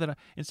now that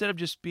instead of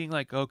just being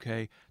like,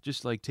 okay,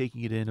 just like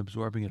taking it in,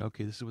 absorbing it,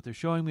 okay, this is what they're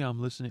showing me, I'm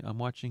listening, I'm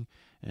watching,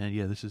 and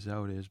yeah, this is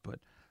how it is. But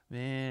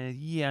man,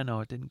 yeah, no,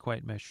 it didn't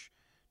quite mesh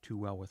too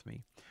well with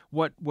me.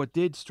 What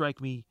did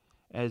strike me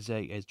as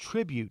a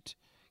tribute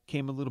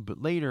came a little bit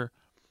later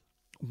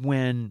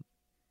when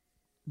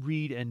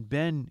Reed and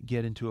Ben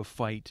get into a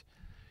fight,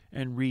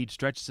 and Reed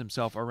stretches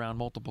himself around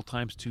multiple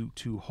times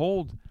to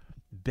hold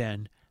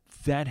Ben.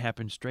 That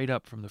happened straight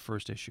up from the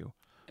first issue.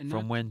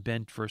 From when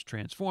Ben first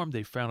transformed,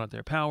 they found out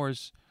their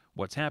powers,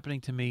 what's happening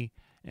to me,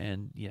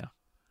 and yeah,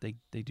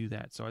 they do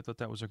that. So I thought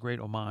that was a great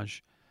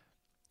homage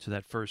to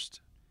that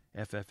first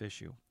FF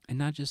issue. And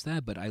not just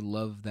that, but I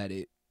love that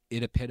it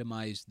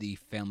epitomized the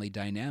family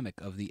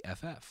dynamic of the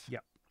FF.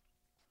 Yep.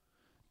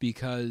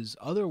 Because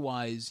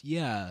otherwise,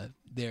 yeah,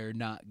 they're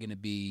not going to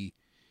be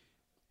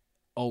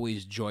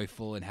always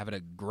joyful and having a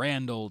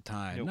grand old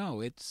time. Nope.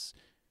 No, it's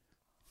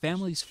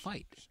families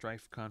fight.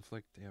 Strife,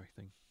 conflict,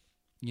 everything.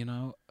 You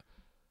know,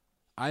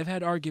 I've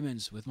had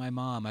arguments with my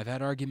mom. I've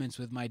had arguments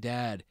with my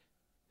dad.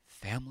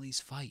 Families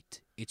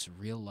fight. It's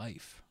real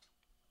life.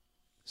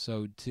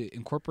 So to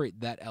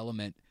incorporate that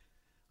element,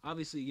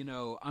 obviously, you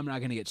know, I'm not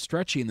going to get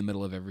stretchy in the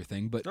middle of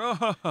everything, but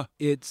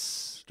it's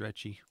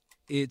stretchy.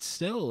 It's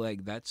still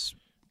like that's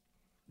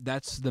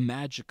the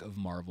magic of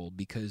Marvel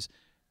because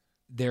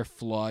they're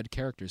flawed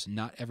characters.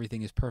 Not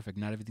everything is perfect.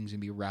 Not everything's going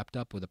to be wrapped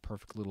up with a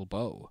perfect little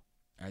bow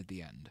at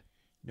the end.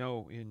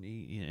 No,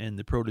 in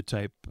the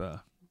prototype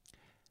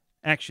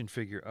action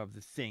figure of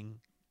the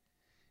Thing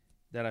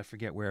that I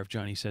forget where, if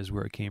Johnny says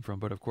where it came from,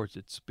 but of course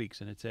it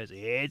speaks and it says,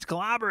 "It's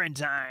clobbering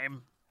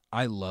time."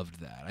 I loved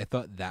that. I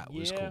thought that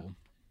was cool.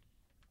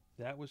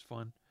 That was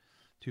fun.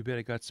 Too bad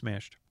it got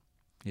smashed.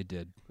 It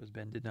did. Because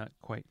Ben did not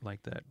quite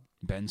like that.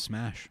 Ben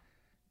Smash.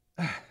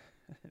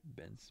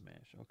 Ben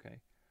Smash, okay.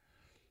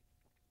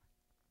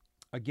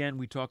 Again,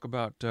 we talk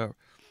about,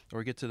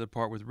 or get to the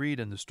part with Reed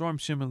and the Storm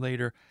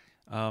Simulator.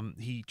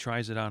 He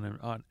tries it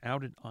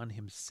on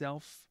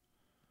himself,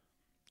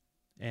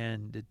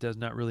 and it does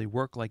not really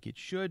work like it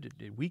should.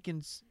 It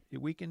weakens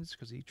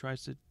because he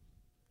tries to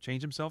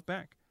change himself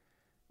back.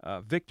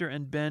 Victor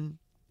and Ben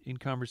in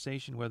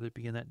conversation, whether it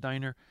be in that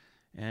diner,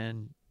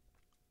 and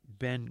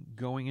Ben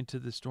going into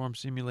the Storm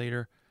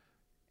Simulator,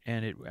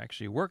 and it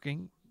actually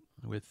working,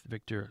 with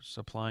Victor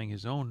supplying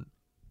his own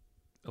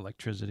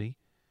electricity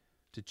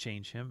to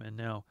change him, and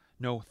now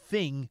no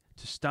thing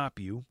to stop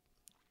you.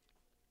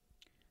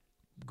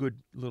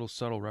 Good little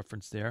subtle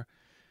reference there.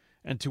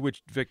 And to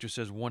which Victor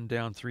says, 1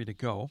 down, 3 to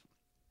go.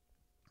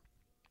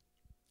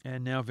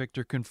 And now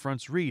Victor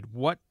confronts Reed.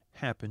 What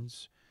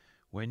happens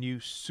when you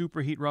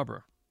superheat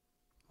rubber?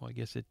 Well, I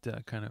guess it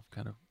kind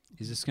of.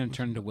 Is this going to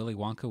turn into Willy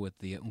Wonka with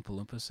the Oompa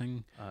Loompa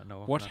sing?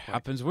 No. What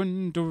happens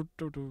when...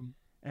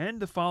 And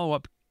the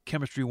follow-up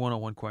Chemistry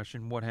 101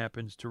 question, what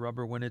happens to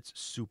rubber when it's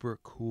super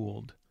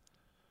cooled?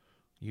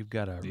 You've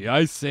got the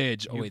Ice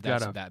Age. Oh, wait,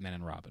 that's got Batman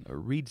and Robin. A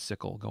Reed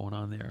sickle going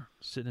on there,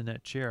 sitting in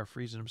that chair,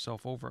 freezing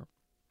himself over.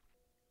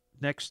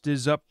 Next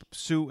is up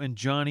Sue and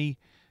Johnny.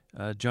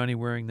 Johnny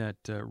wearing that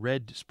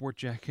red sport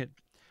jacket,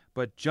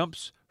 but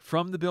jumps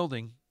from the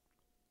building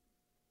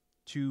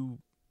to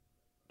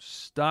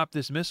stop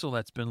this missile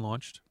that's been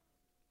launched.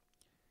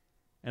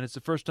 And it's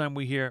the first time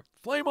we hear,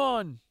 "Flame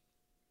on!"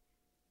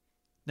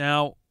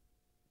 Now,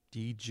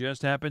 he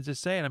just happens to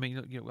say it. I mean,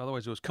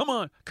 otherwise it was, "Come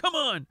on, come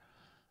on!"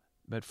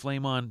 But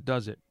Flame on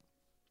does it.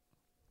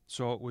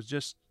 So it was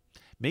just,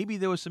 maybe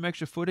there was some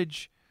extra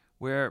footage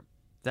where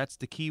that's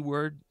the key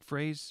word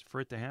phrase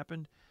for it to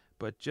happen,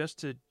 but just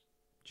to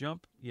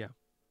jump, yeah.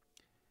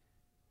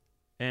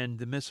 And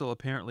the missile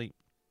apparently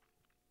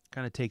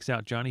kind of takes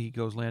out Johnny. He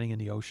goes landing in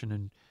the ocean,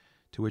 and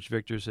to which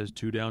Victor says,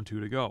 2 down, 2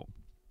 to go.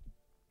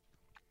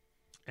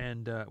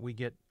 And we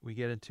get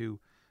into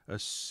a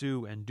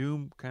Sue and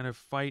Doom kind of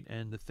fight,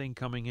 and the Thing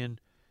coming in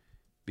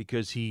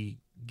because he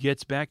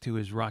gets back to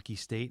his Rocky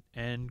state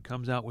and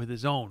comes out with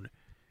his own.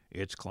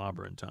 It's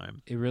clobbering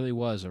time. It really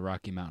was a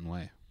Rocky Mountain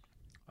way.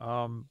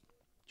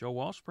 Joe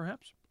Walsh,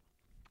 perhaps?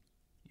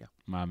 Yeah.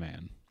 My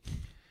man.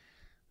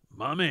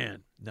 My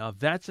man. Now,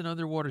 that's an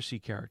underwater sea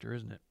character,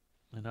 isn't it?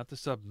 And not the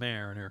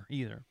Submariner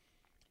either.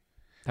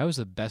 That was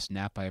the best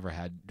nap I ever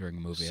had during a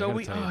movie. So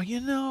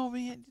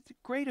man,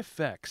 great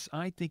effects.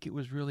 I think it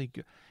was really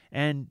good.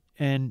 And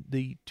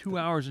the 2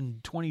 hours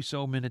and 20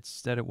 so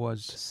minutes that it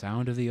was. The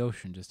sound of the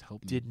ocean just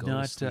helped me go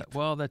to sleep.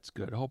 Well, that's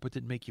good. I hope it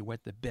didn't make you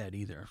wet the bed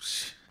either.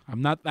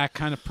 I'm not that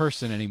kind of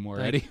person anymore,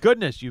 Thank Eddie.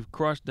 Goodness, you've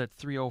crossed that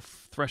 3-0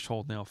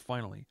 threshold now,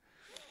 finally.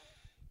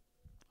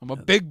 I'm a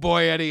big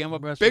boy, Eddie. I'm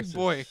a big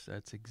boy.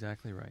 That's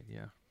exactly right,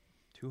 yeah.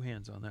 2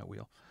 hands on that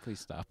wheel. Please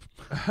stop.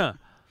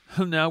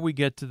 Now we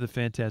get to the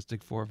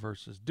Fantastic Four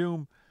versus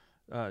Doom.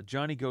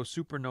 Johnny goes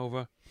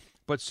supernova,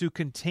 but Sue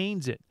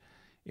contains it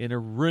in a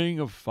ring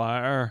of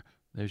fire.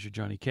 There's your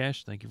Johnny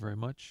Cash. Thank you very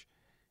much.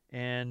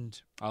 And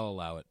I'll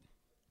allow it.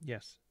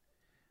 yes,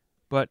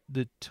 but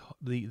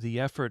the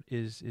effort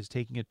is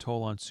taking a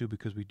toll on Sue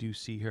because we do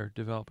see her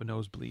develop a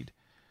nosebleed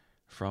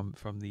from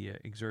the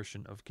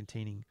exertion of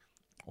containing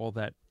all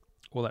that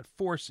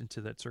force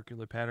into that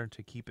circular pattern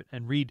to keep it.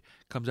 And Reed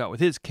comes out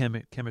with his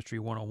chemistry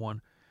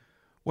 101.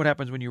 What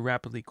happens when you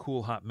rapidly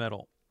cool hot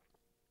metal?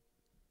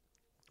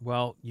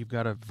 Well, you've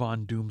got a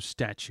Von Doom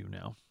statue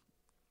now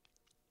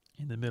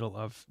in the middle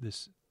of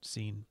this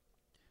scene.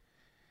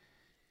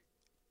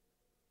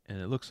 And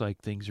it looks like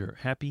things are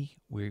happy.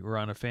 We're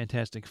on a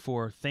Fantastic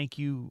Four. Thank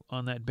you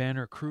on that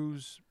banner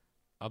cruise.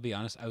 I'll be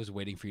honest, I was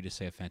waiting for you to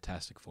say a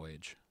Fantastic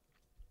Voyage.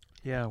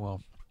 Yeah,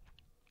 well,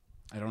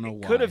 I don't know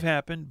why. could have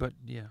happened, but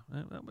yeah,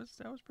 that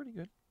was pretty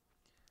good,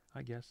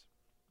 I guess.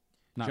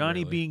 Not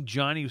Johnny really. being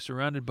Johnny was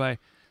surrounded by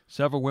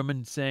several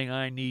women saying,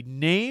 "I need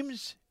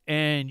names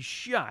and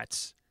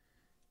shots,"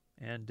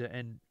 and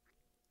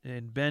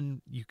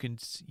Ben,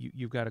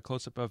 you've got a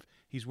close up of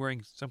he's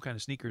wearing some kind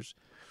of sneakers,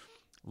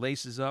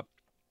 laces up,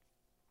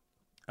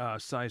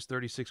 size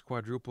 36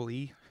 quadruple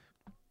E,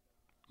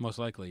 Most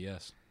likely,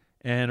 yes.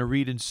 and a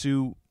Reed and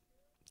Sue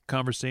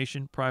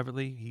conversation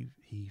privately.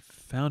 He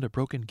found a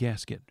broken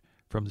gasket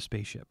from the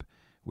spaceship,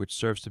 which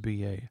serves to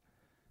be a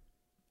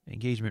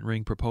engagement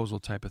ring proposal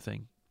type of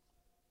thing.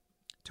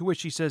 To which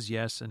she says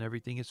yes, and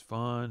everything is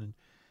fun.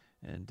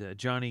 And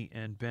Johnny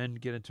and Ben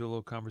get into a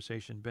little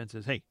conversation. Ben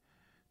says, "Hey,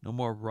 no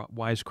more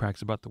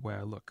wisecracks about the way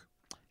I look.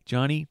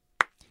 Johnny,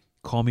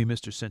 call me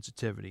Mr.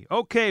 Sensitivity."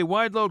 Okay,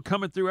 wide load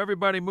coming through.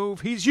 Everybody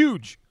move. He's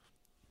huge.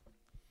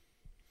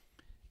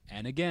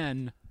 And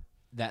again,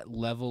 that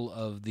level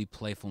of the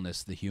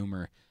playfulness, the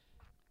humor,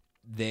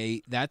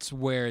 that's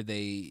where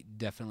they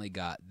definitely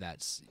got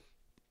that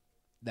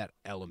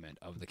element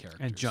of the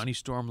characters. And Johnny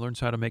Storm learns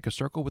how to make a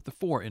circle with the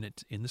 4 in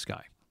it in the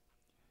sky.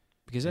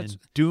 because that's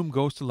And Doom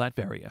goes to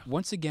Latveria.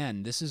 once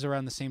again, this is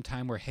around the same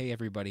time where, hey,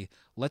 everybody,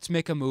 let's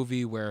make a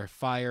movie where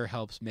fire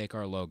helps make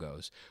our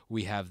logos.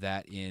 We have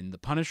that in The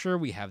Punisher.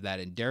 We have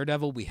that in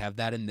Daredevil. We have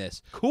that in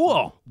this.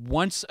 Cool.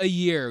 Once a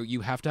year,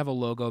 you have to have a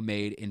logo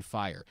made in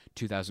fire.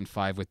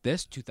 2005 with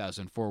this,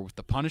 2004 with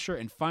The Punisher,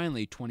 and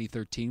finally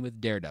 2013 with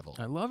Daredevil.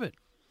 I love it.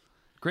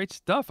 Great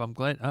stuff. I'm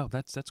glad. Oh,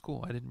 that's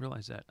cool. I didn't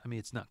realize that. I mean,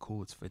 it's not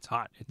cool. It's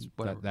hot. It's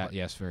whatever. That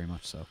yes, very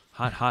much so.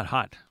 Hot, hot,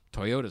 hot.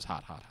 Toyota's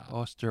hot, hot, hot.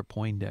 Oster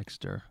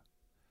Poindexter.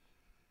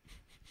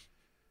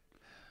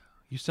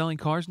 You selling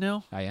cars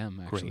now? I am,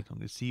 actually. Great. I'm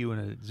going to see you in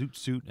a zoot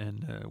suit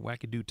and a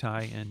wackadoo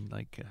tie and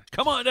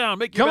come on down,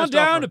 make your Come on best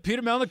down offer. to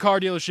Peter Mellon, the car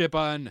dealership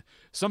on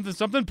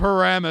something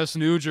Paramus,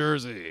 New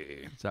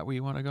Jersey. Is that where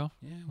you want to go?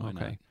 Yeah, why Okay.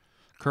 not?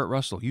 Kurt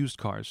Russell, used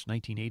cars,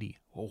 1980.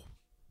 Oh,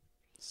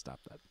 Stop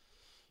that.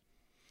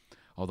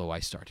 Although I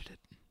started it.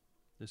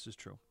 this is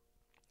true.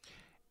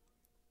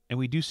 And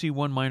we do see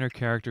one minor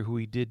character who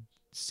we did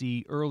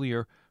see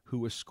earlier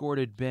who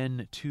escorted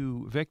Ben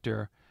to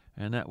Victor,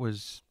 and that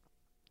was,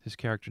 his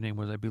character name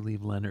was, I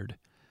believe, Leonard.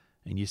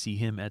 And you see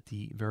him at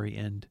the very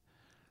end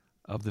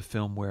of the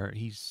film where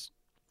he's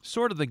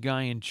sort of the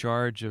guy in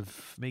charge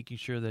of making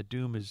sure that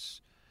Doom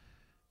is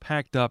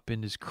packed up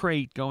in his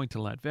crate, going to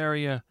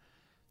Latveria,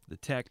 the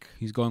tech.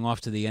 He's going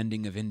off to the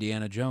ending of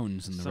Indiana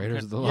Jones and the Some Raiders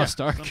kind- of the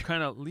Lost Ark. Some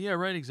kind of, yeah,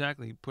 right,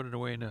 exactly. Put it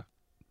away in a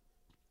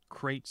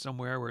crate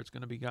somewhere where it's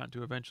going to be gotten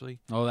to eventually.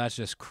 Oh, that's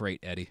just crate,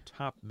 Eddie.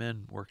 Top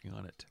men working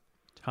on it.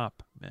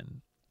 Top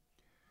men.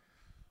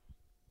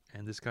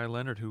 And this guy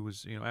Leonard, who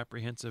was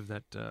apprehensive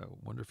that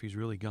wonder if he's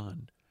really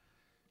gone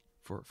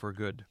for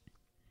good.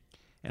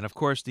 And of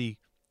course the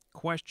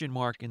question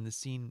mark in the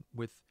scene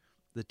with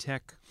the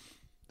tech,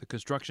 the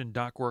construction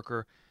dock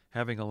worker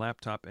having a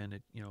laptop and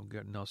it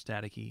getting all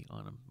staticky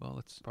on him. Well,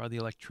 it's probably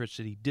the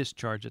electricity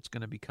discharge that's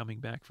going to be coming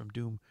back from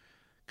Doom,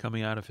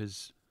 coming out of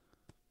his.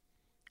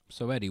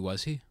 So, Eddie,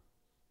 was he?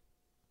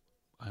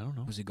 I don't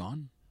know. Was he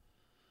gone?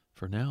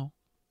 For now,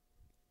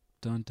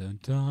 Dun, dun,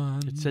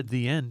 dun. it said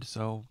the end,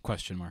 so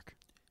Question mark.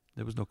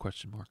 there was no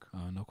question mark.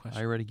 No I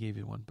question. already gave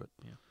you one, but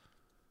yeah.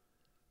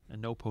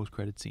 And no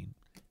post-credit scene.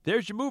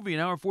 There's your movie,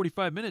 an hour and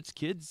 45 minutes,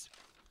 kids.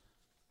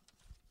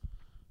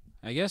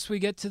 I guess we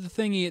get to the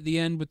thingy at the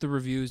end with the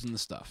reviews and the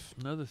stuff.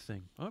 Another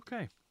thing.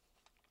 Okay.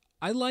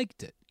 I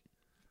liked it.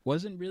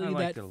 Wasn't really I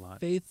liked that it a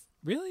lot.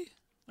 Really?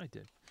 I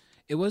did.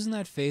 It wasn't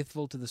that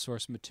faithful to the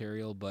source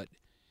material, but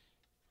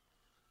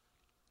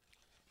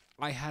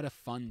I had a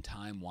fun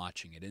time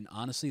watching it. And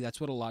honestly, that's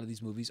what a lot of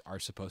these movies are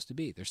supposed to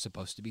be. They're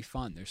supposed to be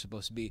fun. They're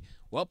supposed to be,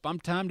 well, I'm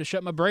time to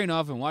shut my brain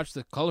off and watch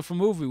the colorful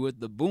movie with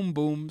the boom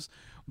booms.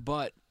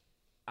 But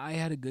I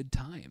had a good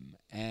time.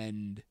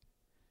 And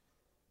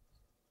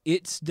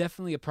it's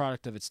definitely a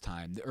product of its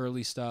time. The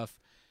early stuff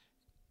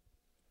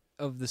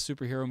of the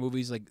superhero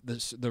movies, like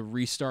the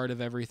restart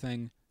of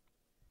everything.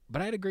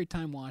 But I had a great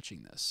time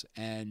watching this.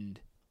 And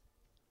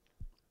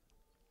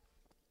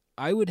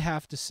I would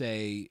have to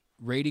say,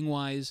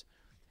 rating-wise,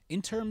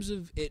 in terms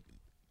of it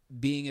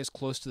being as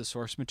close to the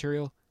source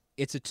material,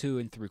 it's a 2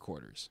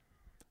 3/4.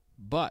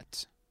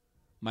 But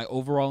my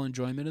overall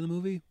enjoyment of the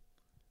movie,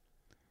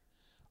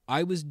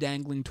 I was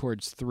dangling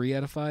towards 3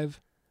 out of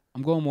 5.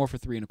 I'm going more for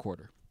 3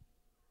 1/4.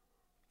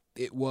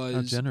 It was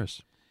How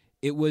generous.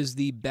 It was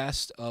the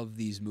best of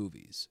these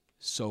movies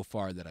so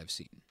far that I've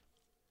seen.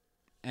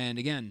 And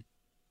again,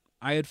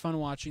 I had fun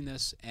watching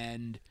this,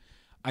 and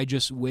I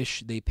just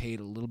wish they paid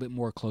a little bit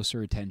more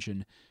closer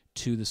attention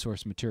to the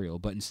source material.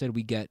 But instead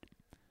we get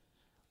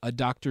a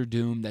Doctor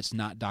Doom that's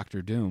not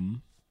Doctor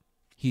Doom.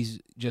 He's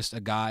just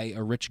a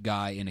rich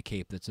guy in a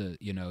cape that's a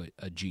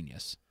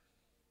genius.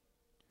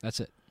 That's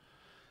it.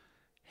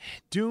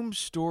 Doom's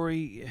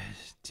story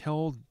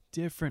told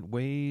different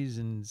ways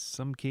in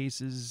some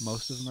cases.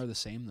 Most of them are the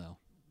same, though.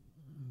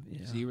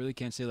 Yeah. So you really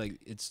can't say, like,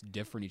 it's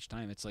different each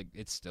time. It's like,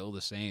 it's still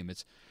the same.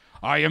 It's,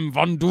 I am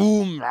Von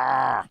Doom!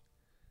 Ah!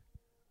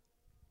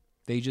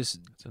 They just...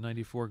 It's a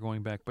 94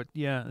 going back. But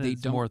yeah, They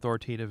it's don't- more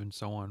authoritative and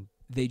so on.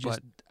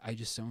 I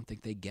just don't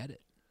think they get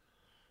it.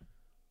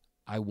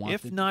 I want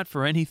If not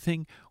for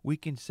anything, we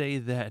can say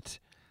that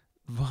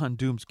Von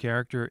Doom's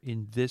character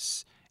in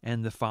this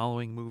and the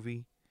following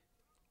movie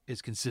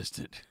is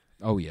consistent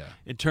Oh, yeah.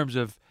 in terms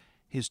of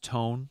his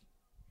tone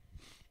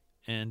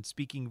and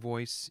speaking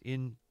voice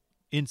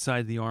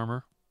inside the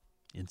armor,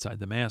 inside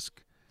the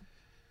mask.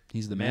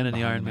 He's the Man in the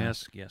behind Iron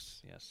mask.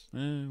 Mask. Yes.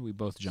 We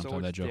both jumped So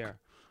on that it's joke. there.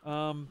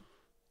 I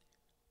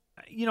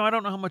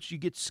don't know how much you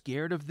get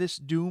scared of this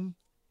Doom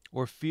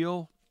or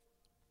feel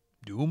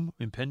doom,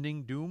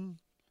 impending doom,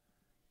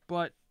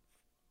 but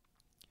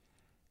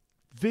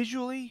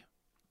visually,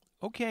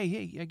 okay,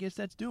 hey, I guess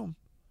that's Doom.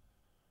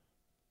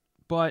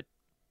 But,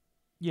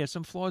 yeah,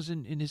 some flaws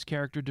in his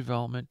character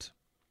development.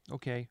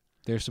 Okay.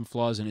 There's some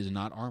flaws in his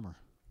not armor.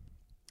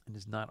 And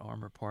his not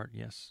armor part,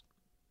 yes.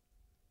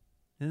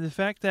 And the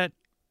fact that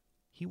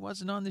he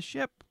wasn't on the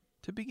ship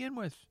to begin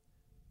with.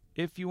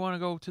 If you want to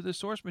go to the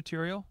source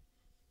material,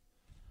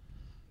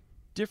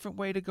 different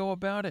way to go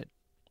about it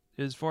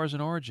as far as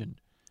an origin.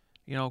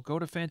 Go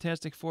to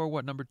Fantastic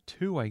Four, number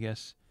 2, I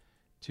guess,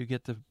 to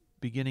get the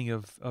beginning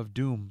of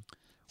Doom.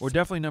 Or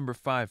definitely number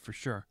 5 for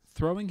sure.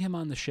 Throwing him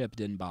on the ship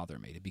didn't bother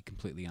me, to be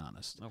completely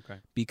honest. Okay.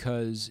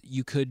 Because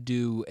you could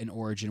do an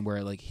origin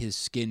where, like, his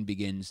skin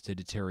begins to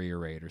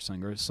deteriorate or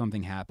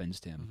something happens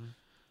to him. Mm-hmm.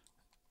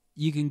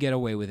 You can get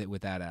away with it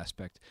with that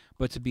aspect.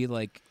 But to be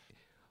like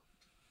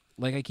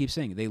I keep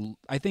saying,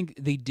 I think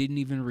they didn't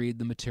even read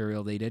the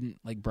material. They didn't,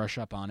 like, brush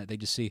up on it. They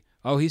just see,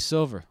 oh, he's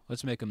silver.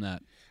 Let's make him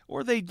that.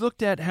 Or they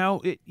looked at how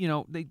it,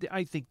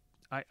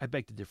 I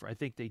beg to differ. I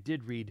think they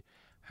did read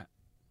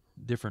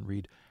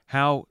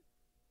how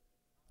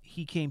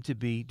he came to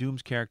be,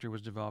 Doom's character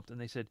was developed, and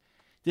they said,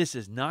 this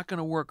is not going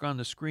to work on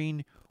the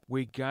screen.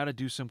 We got to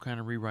do some kind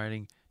of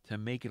rewriting to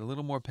make it a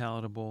little more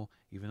palatable,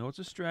 even though it's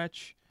a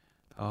stretch.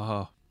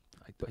 I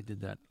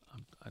did that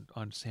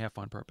on half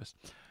on purpose.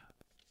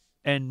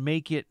 And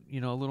make it,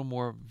 a little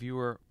more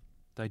viewer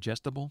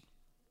digestible,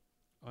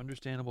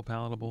 understandable,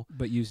 palatable.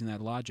 But using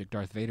that logic,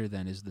 Darth Vader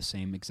then is the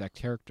same exact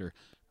character,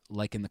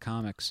 like in the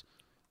comics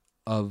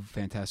of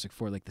Fantastic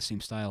Four, like the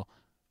same style.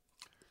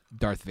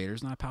 Darth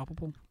Vader's not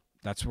palpable.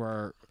 That's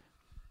where,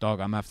 dog,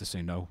 I'm going to have to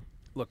say no.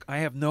 Look, I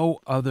have no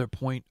other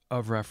point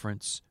of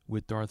reference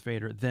with Darth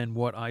Vader than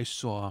what I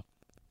saw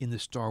in the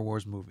Star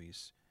Wars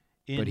movies.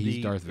 But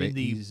he's Darth Vader. In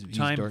the he's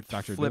time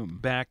Dr. flip Doom.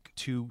 back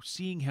to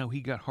seeing how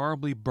he got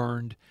horribly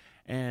burned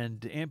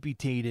and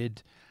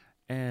amputated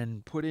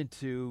and put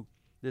into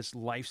this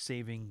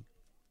life-saving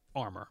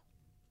armor.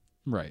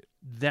 Right.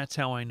 That's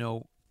how I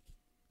know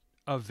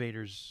of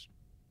Vader's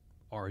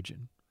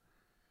origin.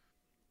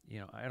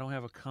 I don't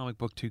have a comic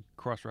book to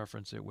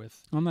cross-reference it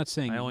with. I'm not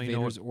saying I only know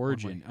Vader's it one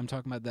origin. way. I'm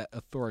talking about that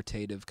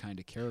authoritative kind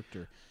of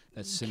character,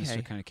 that sinister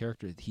Okay. kind of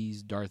character.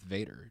 He's Darth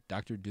Vader.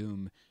 Dr.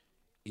 Doom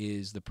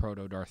is the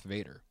proto-Darth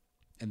Vader.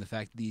 And the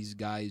fact these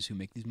guys who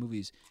make these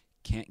movies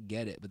can't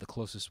get it, but the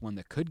closest one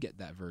that could get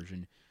that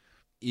version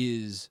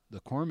is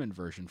the Corman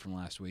version from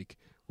last week,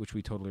 which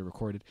we totally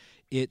recorded.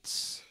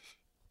 It's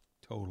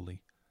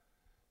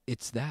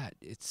that.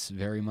 It's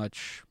very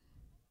much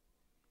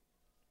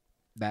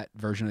that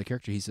version of the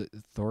character. He's an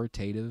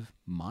authoritative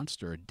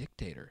monster, a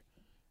dictator.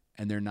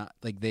 And they're not,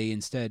 like,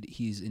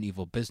 he's an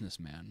evil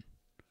businessman.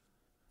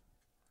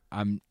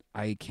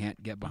 I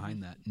can't get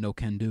behind that. No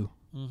can do.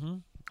 Mm-hmm.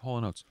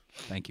 Hall & Oates.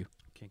 Thank you.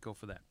 Can't go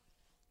for that.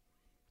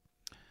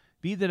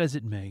 Be that as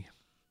it may,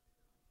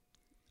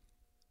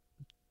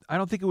 I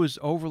don't think it was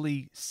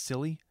overly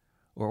silly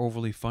or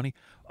overly funny.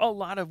 A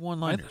lot of I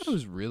one-liners. thought it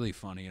was really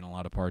funny in a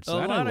lot of parts. a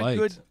That lot I of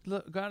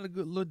liked. got a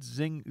good little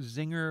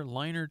zinger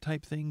liner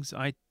type things.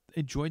 I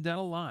enjoyed that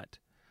a lot.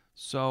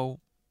 So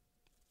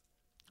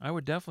I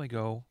would definitely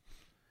go.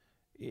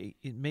 It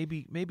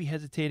maybe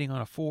hesitating on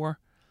a 4.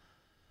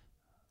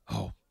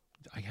 Oh,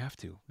 I have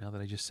to now that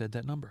I just said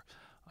that number.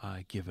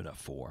 I give it a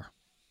 4.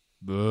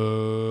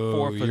 Boo.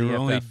 4 for You're the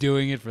only FF.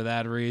 doing it for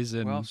that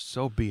reason. Well,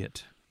 so be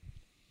it.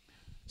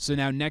 So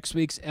now next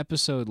week's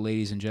episode,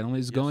 ladies and gentlemen,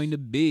 is Yes. going to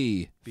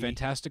be Be-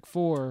 Fantastic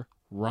Four: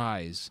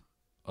 Rise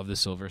of the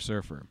Silver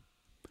Surfer.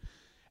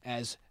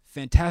 As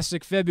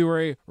fantastic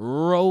February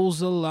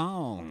rolls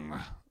along.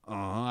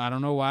 I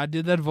don't know why I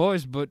did that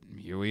voice, but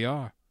here we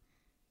are.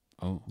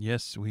 Oh.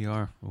 Yes, we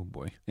are. Oh,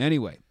 boy.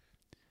 Anyway,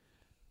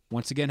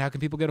 once again, how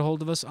can people get a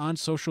hold of us on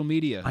social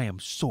media? I am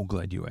so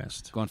glad you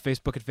asked. Go on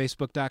Facebook at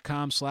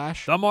facebook.com/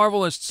 The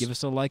Marvelists. Give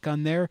us a like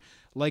on there.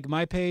 Like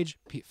my page,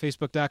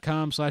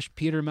 facebook.com/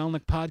 Peter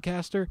Melnick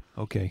Podcaster.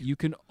 Okay. You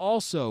can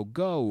also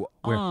go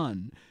Where?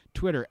 on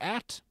Twitter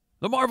at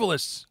The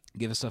Marvelists.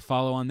 Give us a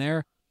follow on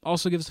there.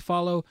 Also give us a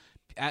follow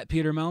at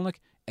Peter Melnick.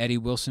 Eddie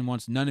Wilson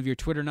wants none of your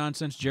Twitter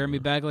nonsense. Jeremy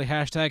Bagley,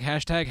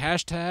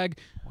 hashtag.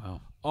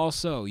 Wow.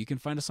 Also, you can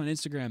find us on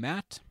Instagram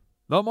at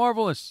The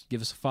Marvelists.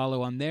 Give us a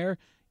follow on there.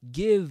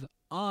 Give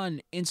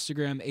on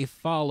Instagram a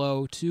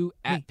follow to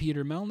at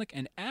Peter Melnick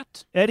and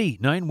at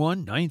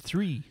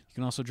Eddie9193. You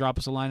can also drop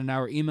us a line in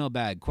our email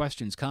bag.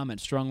 Questions,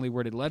 comments, strongly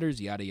worded letters,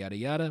 yada, yada,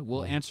 yada.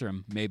 We'll answer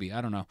them, maybe.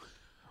 I don't know.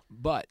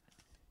 But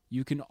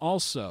you can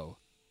also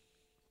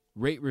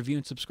rate, review,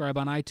 and subscribe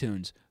on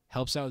iTunes.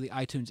 Helps out with the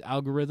iTunes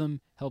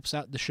algorithm, helps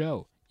out the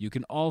show. You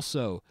can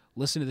also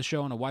listen to the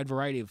show on a wide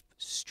variety of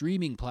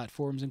streaming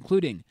platforms,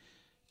 including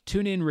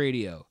TuneIn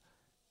Radio,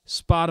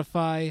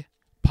 Spotify,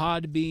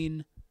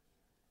 Podbean,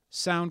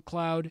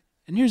 SoundCloud,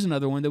 and here's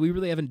another one that we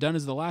really haven't done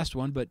as the last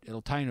one, but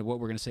it'll tie into what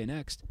we're going to say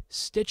next,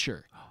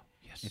 Stitcher.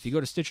 If you go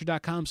to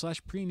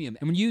Stitcher.com/premium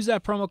and when you use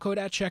that promo code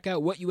at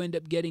checkout, what you end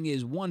up getting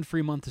is 1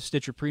 free month of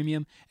Stitcher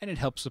Premium, and it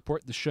helps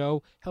support the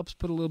show, helps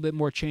put a little bit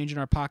more change in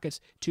our pockets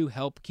to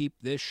help keep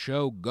this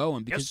show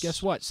going. Because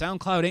guess what?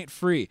 SoundCloud ain't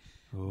free.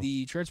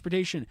 The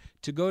transportation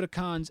to go to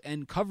cons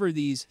and cover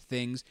these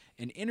things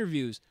and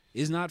interviews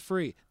is not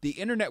free. The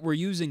internet we're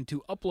using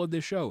to upload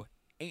this show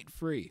ain't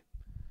free.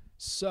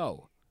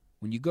 So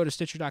when you go to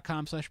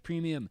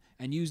Stitcher.com/premium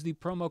and use the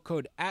promo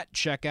code at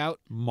checkout,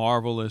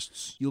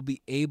 Marvelists. you'll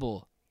be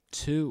able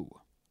to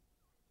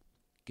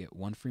get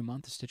 1 free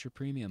month of Stitcher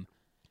Premium.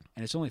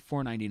 And it's only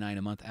 $4.99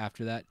 a month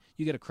after that.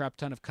 You get a crap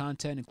ton of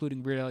content,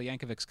 including Weird Al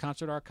Yankovic's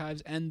concert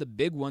archives, and the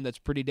big one that's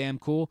pretty damn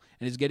cool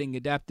and is getting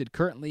adapted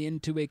currently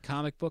into a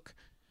comic book,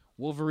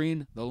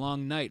 Wolverine, The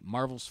Long Night,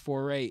 Marvel's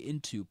foray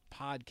into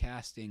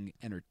podcasting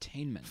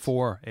entertainment.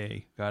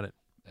 4A. Got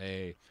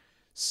it.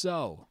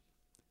 So,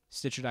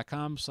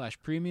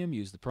 Stitcher.com/premium.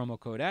 Use the promo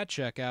code at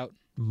checkout.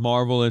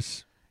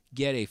 Marvelous.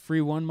 Get a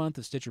free 1 month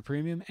of Stitcher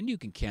Premium, and you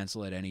can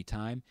cancel at any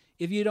time.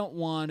 If you don't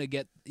want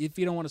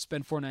to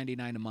spend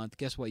 $4.99 a month,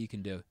 guess what you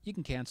can do? You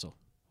can cancel.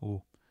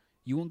 Ooh.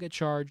 You won't get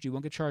charged. You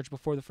won't get charged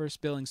before the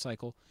first billing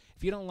cycle.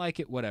 If you don't like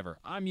it, whatever.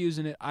 I'm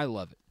using it. I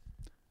love it.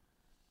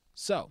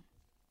 So,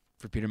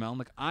 for Peter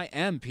Melnick, I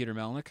am Peter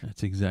Melnick.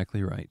 That's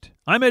exactly right.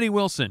 I'm Eddie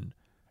Wilson.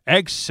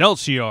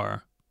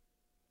 Excelsior.